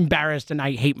 I'm embarrassed and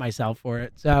I hate myself for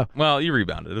it. So, well, you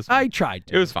rebounded. I tried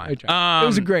to. It was fine. It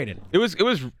was a great one. It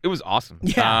was awesome.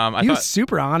 Yeah, he was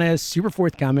super honest, super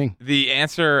forthcoming. The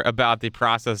answer about the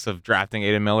process of drafting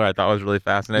Aiden Miller I thought was really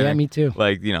fascinating. Yeah, me too.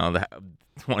 The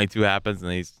 22 happens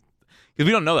and he's... Because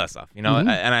we don't know that stuff, and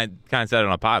I kind of said it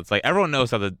on a pod. It's like everyone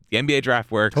knows how the NBA draft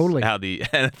works, totally. How the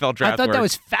NFL draft works. I thought that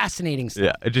was fascinating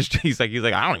stuff. Yeah, he's like,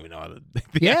 I don't even know how the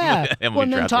MLB well,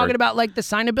 and then talking works. about the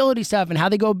signability stuff and how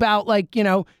they go about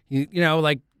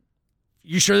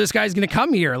you sure this guy's going to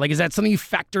come here? Like, is that something you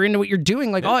factor into what you're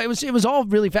doing? Like, it was all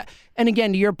really fast. And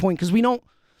again, to your point, because we don't,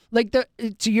 like,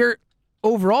 to your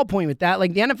overall point with that,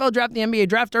 like the NFL draft, the NBA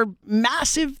draft are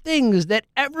massive things that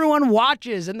everyone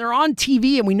watches and they're on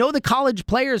TV and we know the college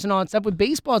players and all that stuff. With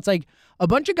baseball, it's like a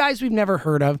bunch of guys we've never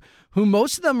heard of who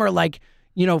most of them are like,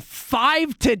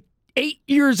 5 to 8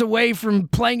 years away from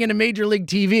playing in a major league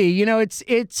TV.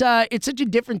 It's such a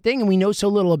different thing and we know so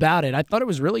little about it. I thought it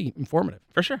was really informative.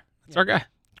 For sure. It's our guy.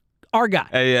 Our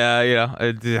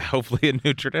guy. Hopefully a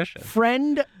new tradition.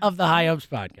 Friend of the High Hopes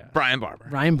podcast. Brian Barber.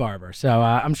 Brian Barber. So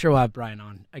I'm sure we'll have Brian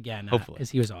on again. Hopefully.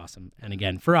 Because he was awesome. And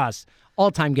again, for us,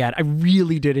 all-time guest. I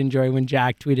really did enjoy when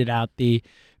Jack tweeted out the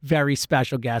very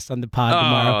special guest on the pod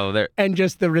tomorrow. And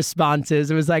just the responses.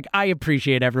 It was like, I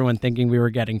appreciate everyone thinking we were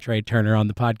getting Trey Turner on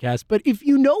the podcast. But if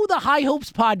you know the High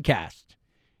Hopes podcast,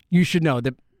 you should know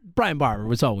that Brian Barber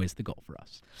was always the goal for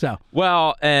us. So.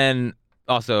 Well, and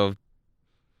also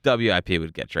WIP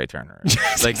would get Trey Turner.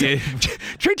 Trey Turner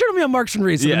will be on Marks and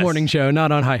Reese in the morning show,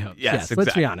 not on High Hopes. Yes, exactly.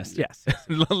 Let's be honest. Yes.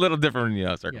 A little different,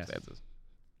 circumstances. Yes.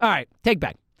 All right, take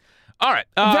back. All right.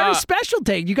 Very special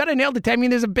take. You got to nail the take. I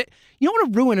mean, there's a bit. You don't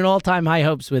want to ruin an all-time High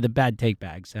Hopes with a bad take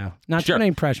bag, so not putting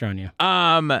any pressure on you.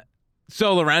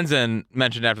 So Lorenzen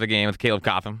mentioned after the game with Caleb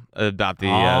Cotham about the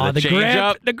change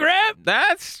up. The grip.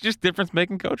 That's just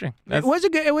difference-making coaching. It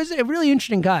was a really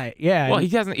interesting guy. Yeah. Well, he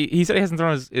said he hasn't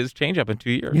thrown his change up in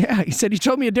 2 years. Yeah, he said he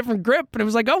showed me a different grip, and it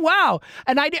was like, oh wow.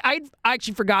 And I'd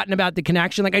actually forgotten about the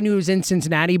connection. Like I knew he was in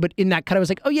Cincinnati, but in that cut, I was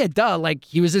like, oh yeah, duh. Like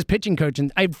he was his pitching coach, and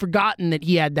I'd forgotten that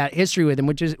he had that history with him,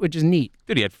 which is neat.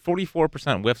 Dude, he had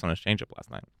 44% whiffs on his changeup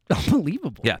last night.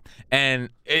 Unbelievable. Yeah, and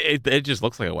it just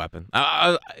looks like a weapon.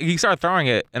 He started throwing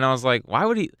it, and I was like, why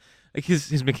would he? Like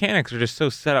his mechanics are just so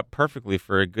set up perfectly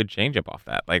for a good changeup off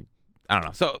that. Like I don't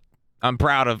know. So I'm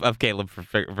proud of Caleb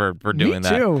for doing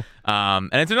that. Me too. And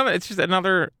it's just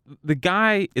another. The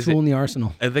guy is tool in the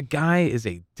arsenal. The guy is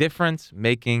a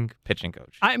difference-making pitching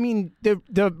coach. I mean,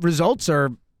 the results are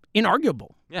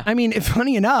inarguable. Yeah. I mean,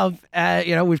 funny enough,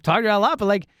 we've talked about it a lot, but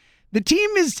like. The team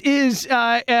is in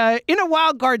a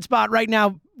wild card spot right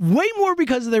now, way more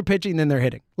because of their pitching than their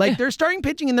hitting. Like their starting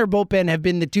pitching and their bullpen have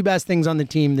been the two best things on the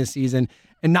team this season,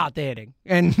 and not the hitting.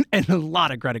 And a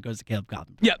lot of credit goes to Caleb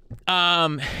Cotham. Yep.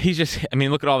 He's just. I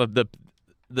mean, look at all the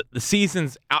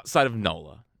seasons outside of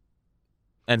NOLA,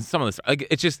 and some of this. Like,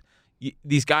 it's just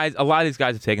these guys. A lot of these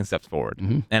guys have taken steps forward,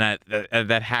 and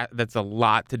that's a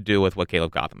lot to do with what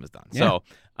Caleb Cotham has done. Yeah.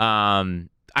 So.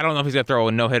 I don't know if he's going to throw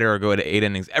a no-hitter or go to 8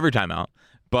 innings every time out,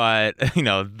 but,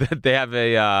 they have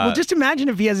a... well, just imagine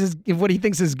if he has what he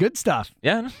thinks is good stuff.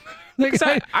 Yeah. Because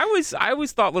I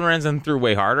always thought Lorenzen threw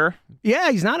way harder.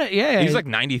 Yeah, he's not he was like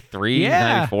 93,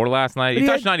 94 last night. He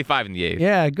touched 95 in the 8th.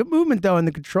 Yeah, good movement, though, and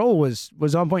the control was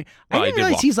on point. Well, I didn't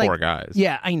realize he's like... 4 guys.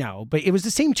 Yeah, I know, but it was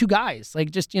the same 2 guys. Like,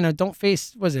 just, don't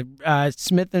face... Was it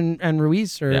Smith and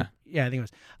Ruiz? Or, yeah, I think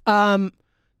it was.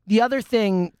 The other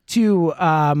thing, too,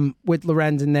 with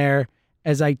Lorenzen there,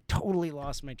 as I totally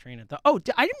lost my train of thought. Oh,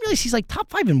 I didn't realize he's like top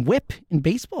 5 in whip in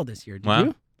baseball this year. Did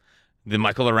you? The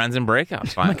Michael Lorenzen breakout.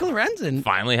 Finally. Michael Lorenzen.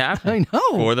 Finally happened. I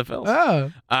know. For the Phils.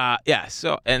 Oh. Yeah,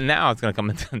 so, and now it's going to come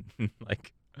into,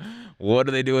 like, what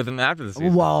do they do with him after the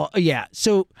season? Well, yeah,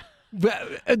 so...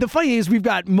 The funny thing is we've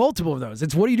got multiple of those.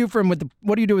 It's what do you do for him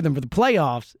what do you do with him for the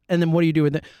playoffs, and then what do you do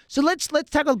with it? So let's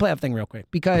tackle the playoff thing real quick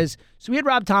because we had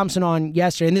Rob Thompson on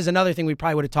yesterday, and this is another thing we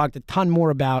probably would have talked a ton more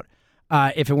about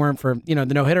if it weren't for the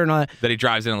no hitter and all that. That he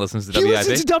drives in and listens to WIP. He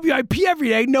listens to WIP every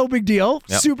day. No big deal.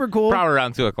 Yep. Super cool. Probably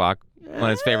around 2:00 when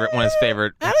his favorite.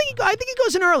 I think he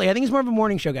goes in early. I think he's more of a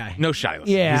morning show guy. No shot.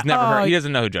 Yeah. He's never heard. He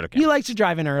doesn't know who Joe DeCamp. He likes to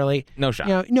drive in early. No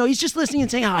shot. No, he's just listening and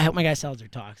saying, "Oh, I hope my guy Seltzer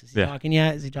talks. Is he talking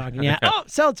yet? Is he talking yet? Oh,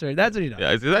 Seltzer. That's what he does."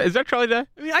 Yeah. Is that Charlie Day?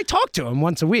 I mean, I talk to him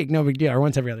once a week. No big deal. Or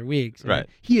once every other week. So right.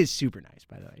 He is super nice,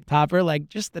 by the way. Topper, like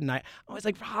just the night. I was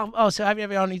like, Rob, so have you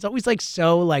ever on? He's always like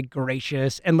so like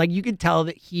gracious, and like you could tell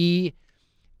that he.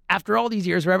 After all these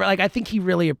years, whatever, like I think he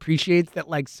really appreciates that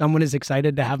like someone is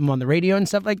excited to have him on the radio and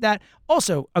stuff like that.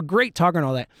 Also, a great talker and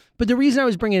all that. But the reason I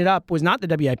was bringing it up was not the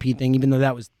WIP thing, even though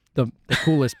that was the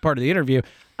coolest part of the interview.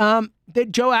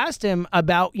 That Joe asked him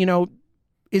about,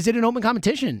 is it an open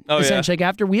competition? Oh, essentially, like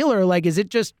after Wheeler, like is it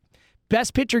just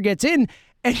best pitcher gets in?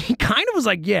 And he kind of was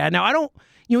like, yeah. Now I don't.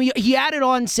 He added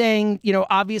on saying,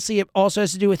 obviously it also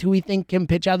has to do with who we think can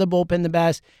pitch out of the bullpen the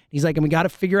best. He's like, and we got to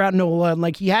figure out Nola. And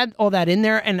like he had all that in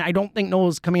there, and I don't think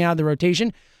Nola's coming out of the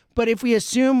rotation. But if we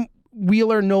assume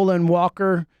Wheeler, Nola, and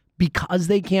Walker, because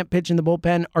they can't pitch in the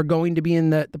bullpen, are going to be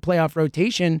in the playoff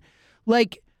rotation,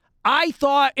 like I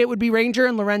thought it would be Ranger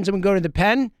and Lorenzen would go to the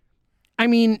pen. I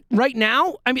mean, right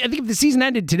now, I think if the season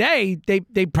ended today,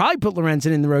 they probably put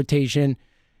Lorenzen in the rotation.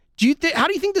 How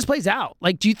do you think this plays out?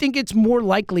 Like, do you think it's more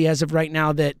likely as of right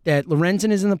now that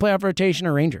Lorenzen is in the playoff rotation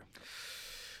or Ranger?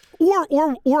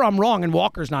 Or I'm wrong and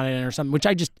Walker's not in it or something, which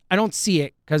I don't see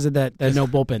it because of the no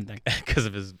bullpen thing. Because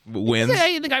of his wins.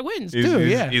 Yeah, the guy wins too.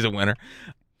 He's a winner.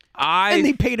 And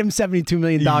they paid him $72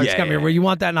 million to come here, where you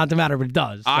want that not to matter, but it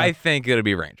does. So. I think it'll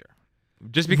be Ranger.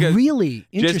 Just because. Really?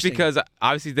 Interesting. Just because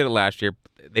obviously he did it last year.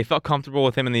 They felt comfortable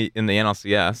with him in the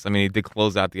NLCS. I mean, he did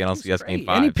close out the NLCS Game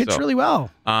 5. And he pitched really well.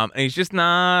 And he's just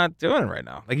not doing it right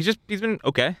now. Like, he's been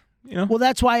okay. You know? Well,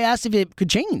 that's why I asked if it could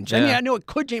change. Yeah. I mean, I know it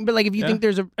could change, but like if you think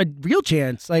there's a real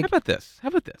chance, like How about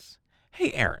this?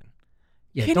 Hey, Aaron.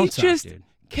 Yeah, can don't you suck, just dude.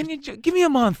 Can you give me a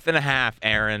month and a half,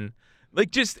 Aaron?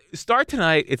 Like, just start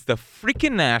tonight. It's the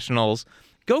freaking Nationals.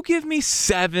 Go give me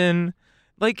 7.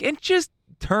 Like, and just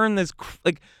turn the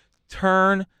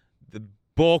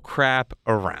bull crap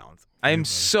around. I am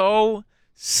so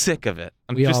sick of it.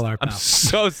 We all are, I'm pal.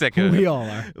 so sick of it. We all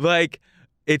are. Like,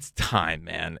 it's time,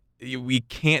 man. We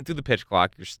can't do the pitch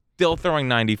clock. You're still throwing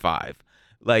 95.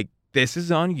 Like, this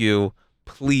is on you.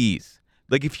 Please.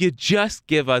 Like, if you just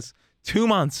give us 2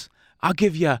 months, I'll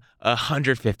give you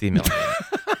 $150 million.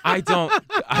 I don't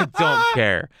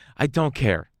care. I don't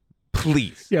care.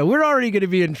 Please. Yeah, we're already going to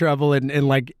be in trouble in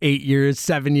like 8 years,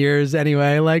 7 years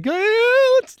anyway. Like,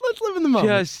 let's live in the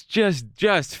moment.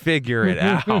 Just figure it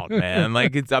out, man.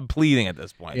 Like, I'm pleading at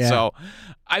this point. Yeah. So,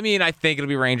 I mean, I think it'll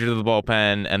be Ranger to the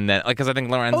bullpen, and then because I think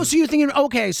Lorenzen. Oh, so you're thinking?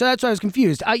 Okay, so that's why I was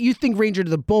confused. You think Ranger to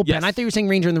the bullpen? Yes. I thought you were saying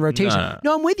Ranger in the rotation.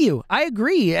 No. I'm with you. I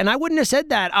agree, and I wouldn't have said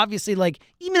that. Obviously, like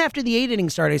even after the 8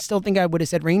 innings started, I still think I would have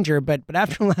said Ranger. But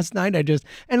after last night,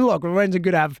 and look, Lorenzen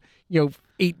could have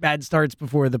 8 bad starts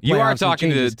before the playoffs. You are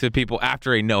talking to people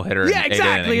after a no hitter. Yeah,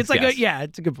 exactly. It's like yes.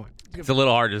 it's a good point. It's a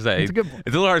little hard to say. It's a good point.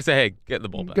 It's a little hard to say, hey, get in the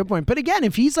bullpen. Good point. But again,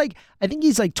 if he's like, I think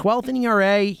he's like 12th in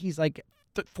ERA, he's like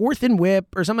 4th in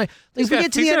WHIP or something. Like, if we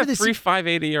get to the end of this,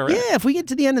 3.58 ERA. Yeah, if we get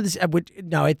to the end of this,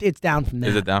 it's down from that.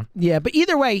 Is it down? Yeah, but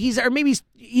either way, he's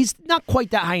not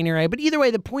quite that high in ERA. But either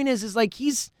way, the point is like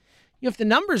if the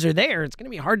numbers are there, it's going to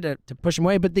be hard to push him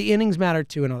away. But the innings matter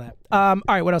too, and all that. All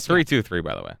right, what else? 3.23,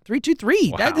 by the way.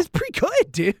 3.23. Wow. That's pretty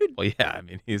good, dude. Well, yeah, I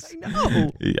mean he's. I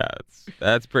know. Yeah,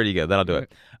 that's pretty good. That'll do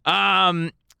it.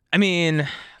 I mean,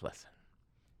 listen.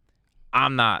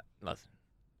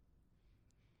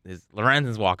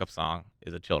 Lorenzen's walk-up song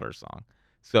is a Childers song.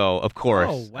 So, of course.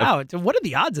 Oh, wow. What are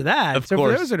the odds of that? Of so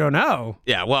course. for those who don't know.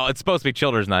 Yeah, well, it's supposed to be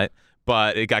Childers night,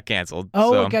 but it got canceled.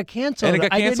 Oh, so. it got canceled. And it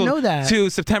got canceled I didn't know that. to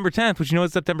September 10th, which you know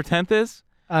what September 10th is?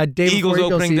 Day Eagles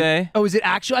before opening day. Oh, is it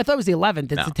actually? I thought it was the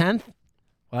 11th. It's No. the 10th?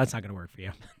 Well, that's not going to work for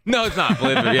you. No, it's not.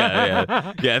 Believe me.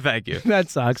 Yeah. Yeah, thank you. That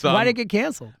sucks. So, Why did it get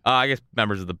canceled? I guess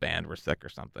members of the band were sick or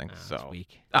something. That's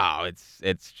weak. Oh,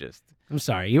 it's just. I'm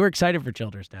sorry. You were excited for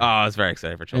Childers Day. Oh, I was very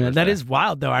excited for Childers That Day. is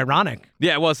wild, though. Ironic.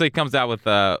 Yeah, well, so he comes out with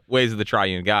Ways of the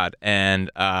Triune God,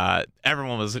 and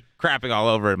everyone was crapping all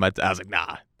over him. I was like,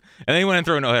 nah. And then he went and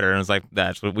threw a no-hitter, and was like,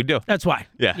 that's what we do. That's why.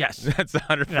 Yeah. Yes. That's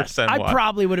 100% I why.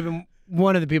 probably would have been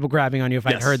one of the people grabbing on you if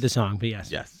I'd Yes. heard the song, but yes.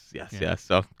 Yes.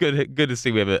 So good to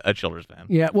see we have a Childers fan.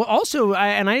 Yeah. Well, also,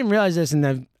 I didn't realize this in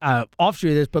the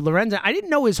offshoot of this, but Lorenzen, I didn't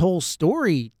know his whole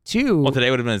story, too. Well, today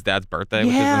would have been his dad's birthday, which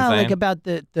is Yeah, insane. like about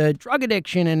the drug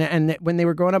addiction and when they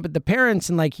were growing up with the parents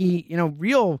and like he,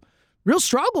 real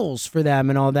struggles for them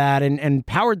and all that and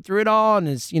powered through it all and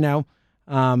is,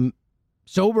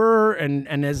 sober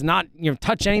and has not,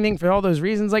 touched anything for all those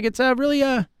reasons. Like it's really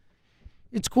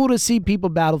it's cool to see people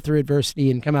battle through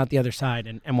adversity and come out the other side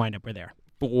and wind up where they're.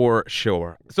 For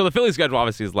sure. So the Phillies schedule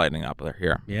obviously is lightening up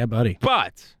here. Yeah, buddy.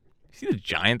 But you see the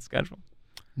Giants schedule?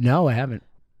 No, I haven't.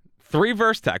 3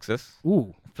 versus Texas.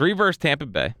 Ooh. 3 versus Tampa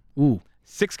Bay. Ooh.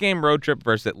 6-game road trip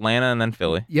versus Atlanta and then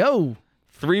Philly. Yo.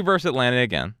 3 versus Atlanta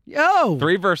again. Yo.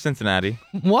 3 versus Cincinnati.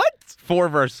 What? 4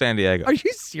 versus San Diego. Are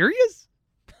you serious?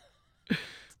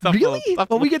 Really?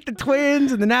 Well, we get the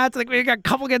Twins and the Nats. Like we got a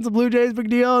couple against the Blue Jays, big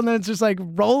deal, and then it's just like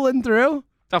rolling through.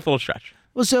 Tough little stretch.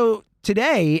 Well, so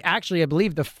today, actually, I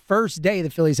believe the first day the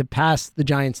Phillies have passed the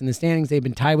Giants in the standings. They've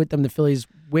been tied with them. The Phillies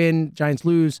win, Giants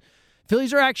lose.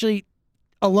 Phillies are actually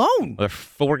alone. They're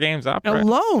 4 games up. Right?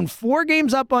 Alone. 4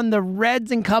 games up on the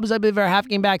Reds and Cubs. I believe are a half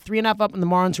game back. 3.5 up on the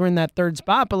Marlins, who are in that 3rd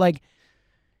spot. But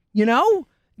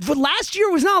but last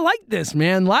year was not like this,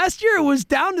 man. Last year it was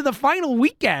down to the final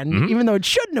weekend, even though it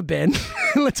shouldn't have been.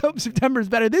 Let's hope September is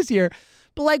better this year.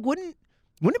 But wouldn't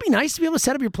it be nice to be able to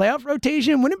set up your playoff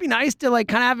rotation? Wouldn't it be nice to kind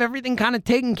of have everything kind of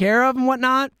taken care of and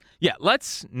whatnot? Yeah,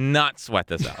 let's not sweat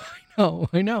this out.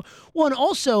 I know. Well, and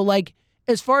also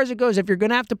as far as it goes, if you're going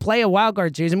to have to play a wild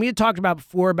card series, and we had talked about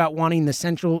before about wanting the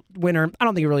Central winner. I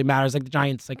don't think it really matters. Like the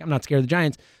Giants, I'm not scared of the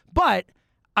Giants, but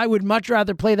I would much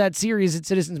rather play that series at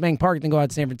Citizens Bank Park than go out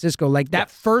to San Francisco. Like that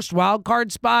first wild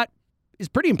card spot is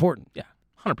pretty important. Yeah,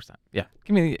 100%. Yeah,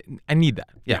 I need that.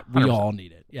 Yeah, we all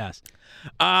need it. Yes.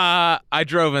 I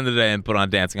drove in today and put on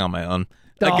Dancing on My Own.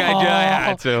 Like I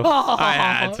had to. I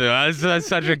had to. It was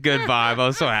such a good vibe. I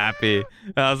was so happy.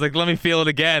 I was like, let me feel it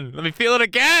again. Let me feel it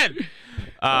again.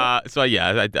 So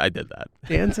yeah, I did that.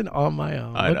 Dancing on My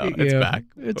Own. I know. It's back.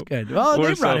 It's good. Well,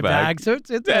 they brought it back, so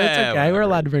it's okay. Whatever. We're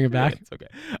allowed to bring it back. It's okay.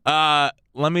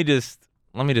 Let me just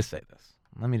say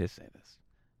this.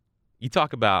 You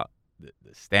talk about the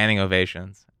standing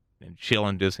ovations and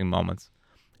chill-inducing moments.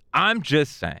 I'm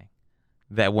just saying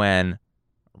that when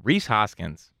Reese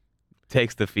Hoskins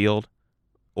takes the field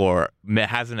or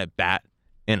has an at-bat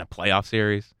in a playoff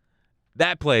series,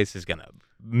 that place is going to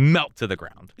melt to the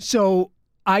ground. So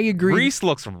I agree. Reese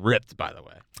looks ripped, by the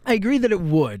way. I agree that it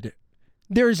would.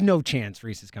 There is no chance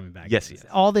Reese is coming back. Yes, he is.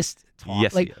 All this talk.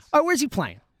 Yes, he is. Oh, where's he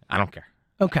playing? I don't care.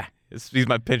 Okay. He's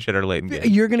my pinch hitter late in the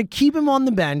game. You're going to keep him on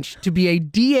the bench to be a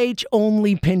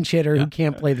DH-only pinch hitter who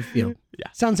can't play the field. Yeah.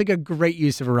 Sounds like a great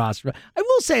use of a roster. I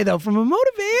will say, though, from a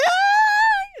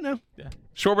motivation, Yeah.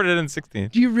 Schwarber did it in 16.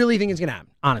 Do you really think it's going to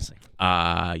happen, honestly?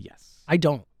 Yes. I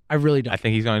don't. I really don't. I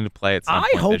think he's going to play at some I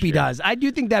point hope this he year. does. I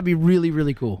do think that'd be really,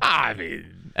 really cool. I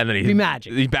mean, and then Be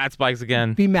magic. He bat spikes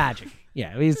again. Be magic.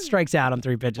 Yeah, he strikes out on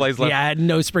 3 pitches. Plays left. Yeah,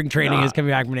 no spring training. He's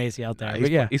coming back from an ACL there.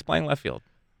 But yeah, he's playing left field.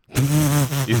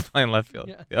 He's playing left field.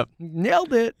 Yeah. Yep.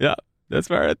 Nailed it. Yeah. That's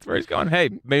where he's going. Hey,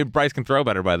 maybe Bryce can throw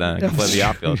better by then. I can play the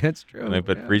outfield. That's true.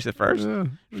 Maybe put Reese at first.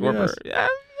 Schwarber. Yes.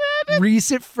 Yeah.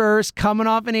 Reese at first, coming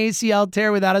off an ACL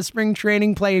tear without a spring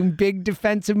training, playing big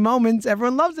defensive moments.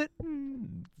 Everyone loves it.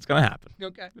 It's going to happen.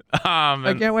 Okay.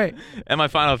 I can't wait. And my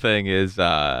final thing is,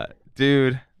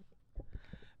 dude,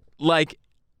 like,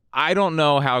 I don't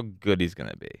know how good he's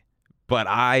going to be, but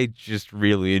I just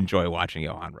really enjoy watching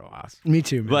Johan Rojas. Me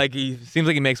too, man. Like, he seems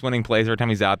like he makes winning plays every time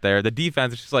he's out there. The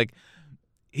defense is just like,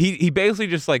 he basically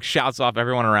just like shouts off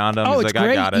everyone around him. Oh, he's it's like,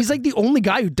 great. I got it. He's like the only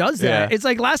guy who does that. Yeah. It's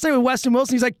like last time with Weston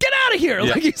Wilson, he's like, get out of here.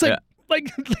 Yeah. Like he's like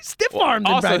stiff-armed.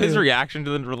 Also, his reaction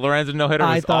to the Lorenzen no-hitter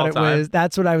was I thought it all-time. was.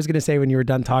 That's what I was going to say when you were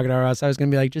done talking to us. I was going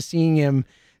to be like, just seeing him,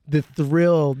 the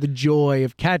thrill, the joy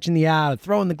of catching the out,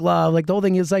 throwing the glove, like the whole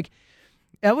thing is like,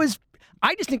 it was.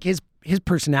 I just think his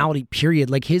personality, period,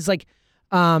 like his like,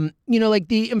 like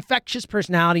the infectious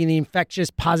personality and the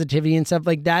infectious positivity and stuff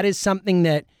like that is something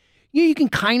that you can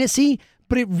kind of see,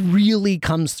 but it really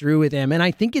comes through with him. And I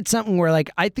think it's something where like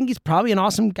I think he's probably an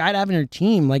awesome guy to have in your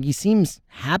team. Like he seems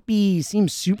happy, he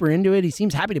seems super into it, he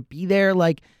seems happy to be there.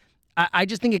 Like I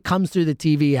just think it comes through the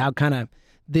TV how kind of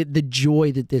the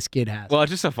joy that this kid has. Well, it's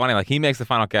just so funny. Like, he makes the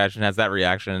final catch and has that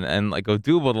reaction, and like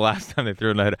Odubel the last time they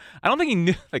threw a no-hitter, I don't think he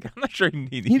knew. Like, I'm not sure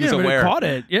he was didn't aware. Caught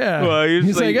it. Yeah. Well,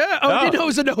 he's like, didn't know it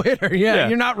was a no-hitter. Yeah,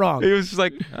 you're not wrong. He was just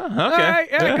like, oh, okay, all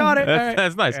right, I got it.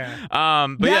 That's nice. Yeah.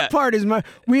 But that part is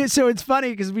so it's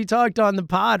funny because we talked on the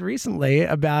pod recently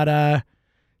about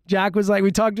Jack was like,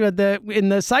 we talked about in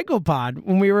the Psycho Pod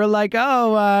when we were like,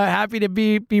 happy to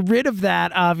be rid of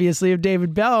that, obviously, of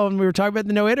David Bell. And we were talking about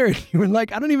the no-hitter. And you were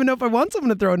like, I don't even know if I want someone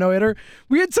to throw a no-hitter.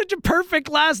 We had such a perfect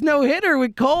last no-hitter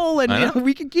with Cole, and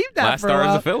we can keep that last for a star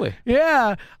while. is a Philly.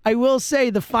 Yeah. I will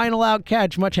say the final out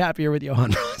catch, much happier with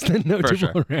Johan Ross than For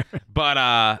sure.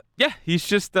 But, yeah, he's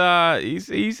just,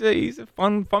 he's a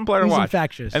fun player to watch. He's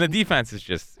infectious. And the defense is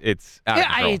just, it's out of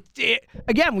control.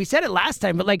 Again, we said it last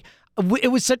time, but like,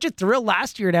 it was such a thrill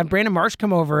last year to have Brandon Marsh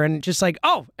come over and just like,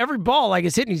 every ball like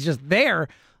is hitting, he's just there.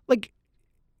 Like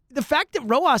the fact that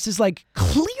Rojas is like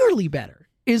clearly better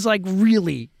is like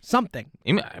really something.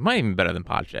 He might even be better than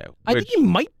Pache. I think he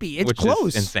might be. It's which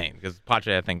close. Is insane because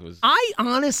Pache, I think, was. I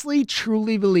honestly,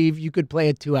 truly believe you could play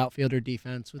a 2 outfielder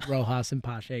defense with Rojas and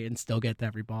Pache and still get to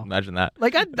every ball. Imagine that.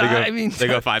 Like I mean, they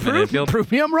go 5 minute infield.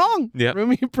 Prove me I'm wrong. Yeah.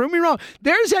 Prove me wrong.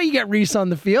 There's how you get Reese on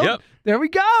the field. Yep. There we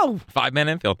go. 5-man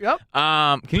infield. Yep.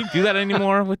 Can you do that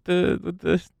anymore with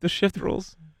the shift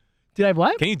rules? Did I have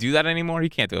what? Can you do that anymore? You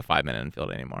can't do a 5-man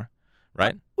infield anymore,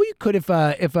 right? Well, you could if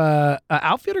a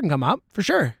outfielder can come up for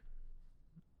sure.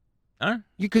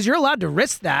 Because you're allowed to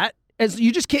risk that. As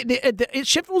you just can't. The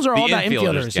shift rules are all about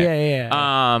infielders.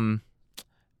 Yeah.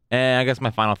 And I guess my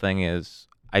final thing is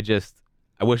I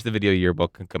wish the video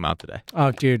yearbook could come out today. Oh,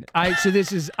 dude.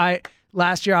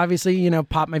 Last year, obviously,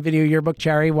 popped my video yearbook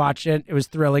cherry, watched it. It was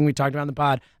thrilling. We talked about it on the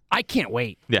pod. I can't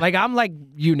wait. Yeah. Like, I'm like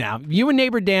you now. You and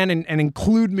neighbor Dan and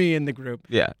include me in the group.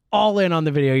 Yeah. all in on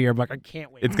the video yearbook. I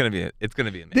can't wait. It's gonna be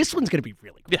amazing. This one's gonna be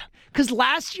really great. Yeah. Because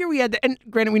last year we had, and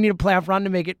granted we need a playoff run to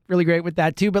make it really great with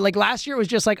that too. But like last year it was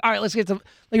just like, all right, let's get to, like,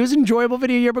 it was an enjoyable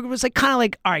video yearbook. It was like kind of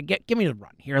like, all right, give me the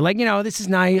run here. Like, this is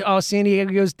nice. Oh, San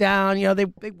Diego goes down.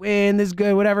 They win. This is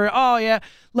good. Whatever. Oh yeah.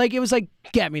 Like it was like,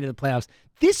 get me to the playoffs.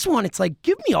 This one, it's like,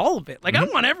 give me all of it. Like I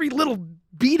want every little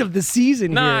beat of the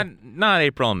season. Not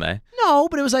April and May. No,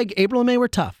 but it was like April and May were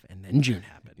tough, and then June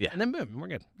happened. Yeah. And then boom, we're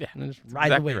good. Yeah. And then just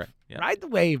ride the wave. Right. Yeah. Ride the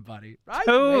wave, buddy. Ride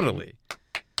Totally. the wave.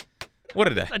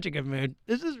 What a day. Such a good mood.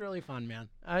 This is really fun, man.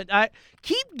 I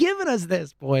keep giving us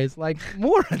this, boys. Like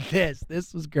more of this.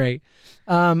 This was great.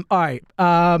 All right.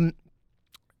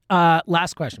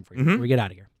 Last question for you before we get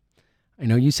out of here. I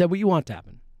know you said what you want to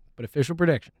happen, but official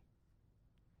prediction.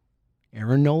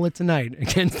 Aaron Nola tonight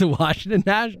against the Washington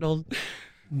Nationals.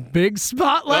 Big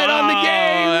spotlight on the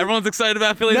game. Everyone's excited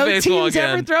about Phillies baseball No team's again.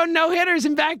 ever thrown no-hitters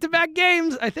in back-to-back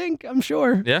games, I think. I'm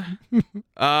sure. Yeah.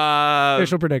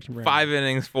 Official prediction. Brandon. 5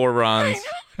 innings, 4 runs.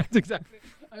 That's exactly.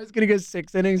 I was going to go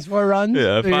 6 innings, 4 runs.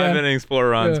 Yeah, 5 innings, 4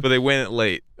 runs, but they win it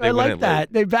late. I like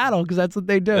that. They battle because that's what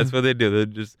they do. That's what they do.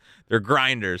 They're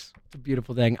grinders. It's a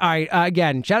beautiful thing. All right,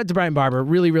 again, shout out to Brian Barber.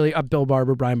 Really, really, Bill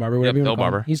Barber, Brian Barber, whatever you want to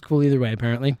call him. He's cool either way,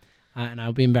 apparently, and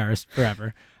I'll be embarrassed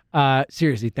forever.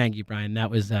 Seriously, thank you, Brian.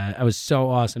 That was so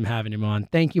awesome having him on.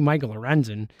 Thank you, Michael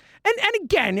Lorenzen. And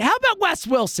again, how about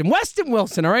Weston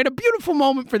Wilson, all right? A beautiful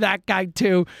moment for that guy,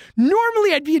 too.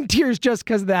 Normally, I'd be in tears just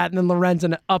because of that, and then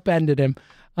Lorenzen upended him.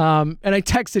 And I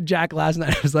texted Jack last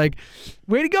night. I was like,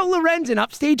 way to go, Lorenzen,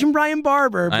 upstaging Brian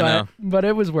Barber. But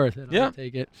it was worth it. I'll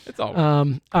take it. It's all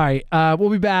right. All right, we'll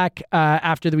be back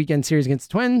after the weekend series against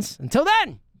the Twins. Until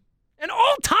then, an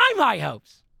all-time high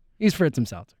hopes. He's Fritz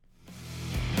himself.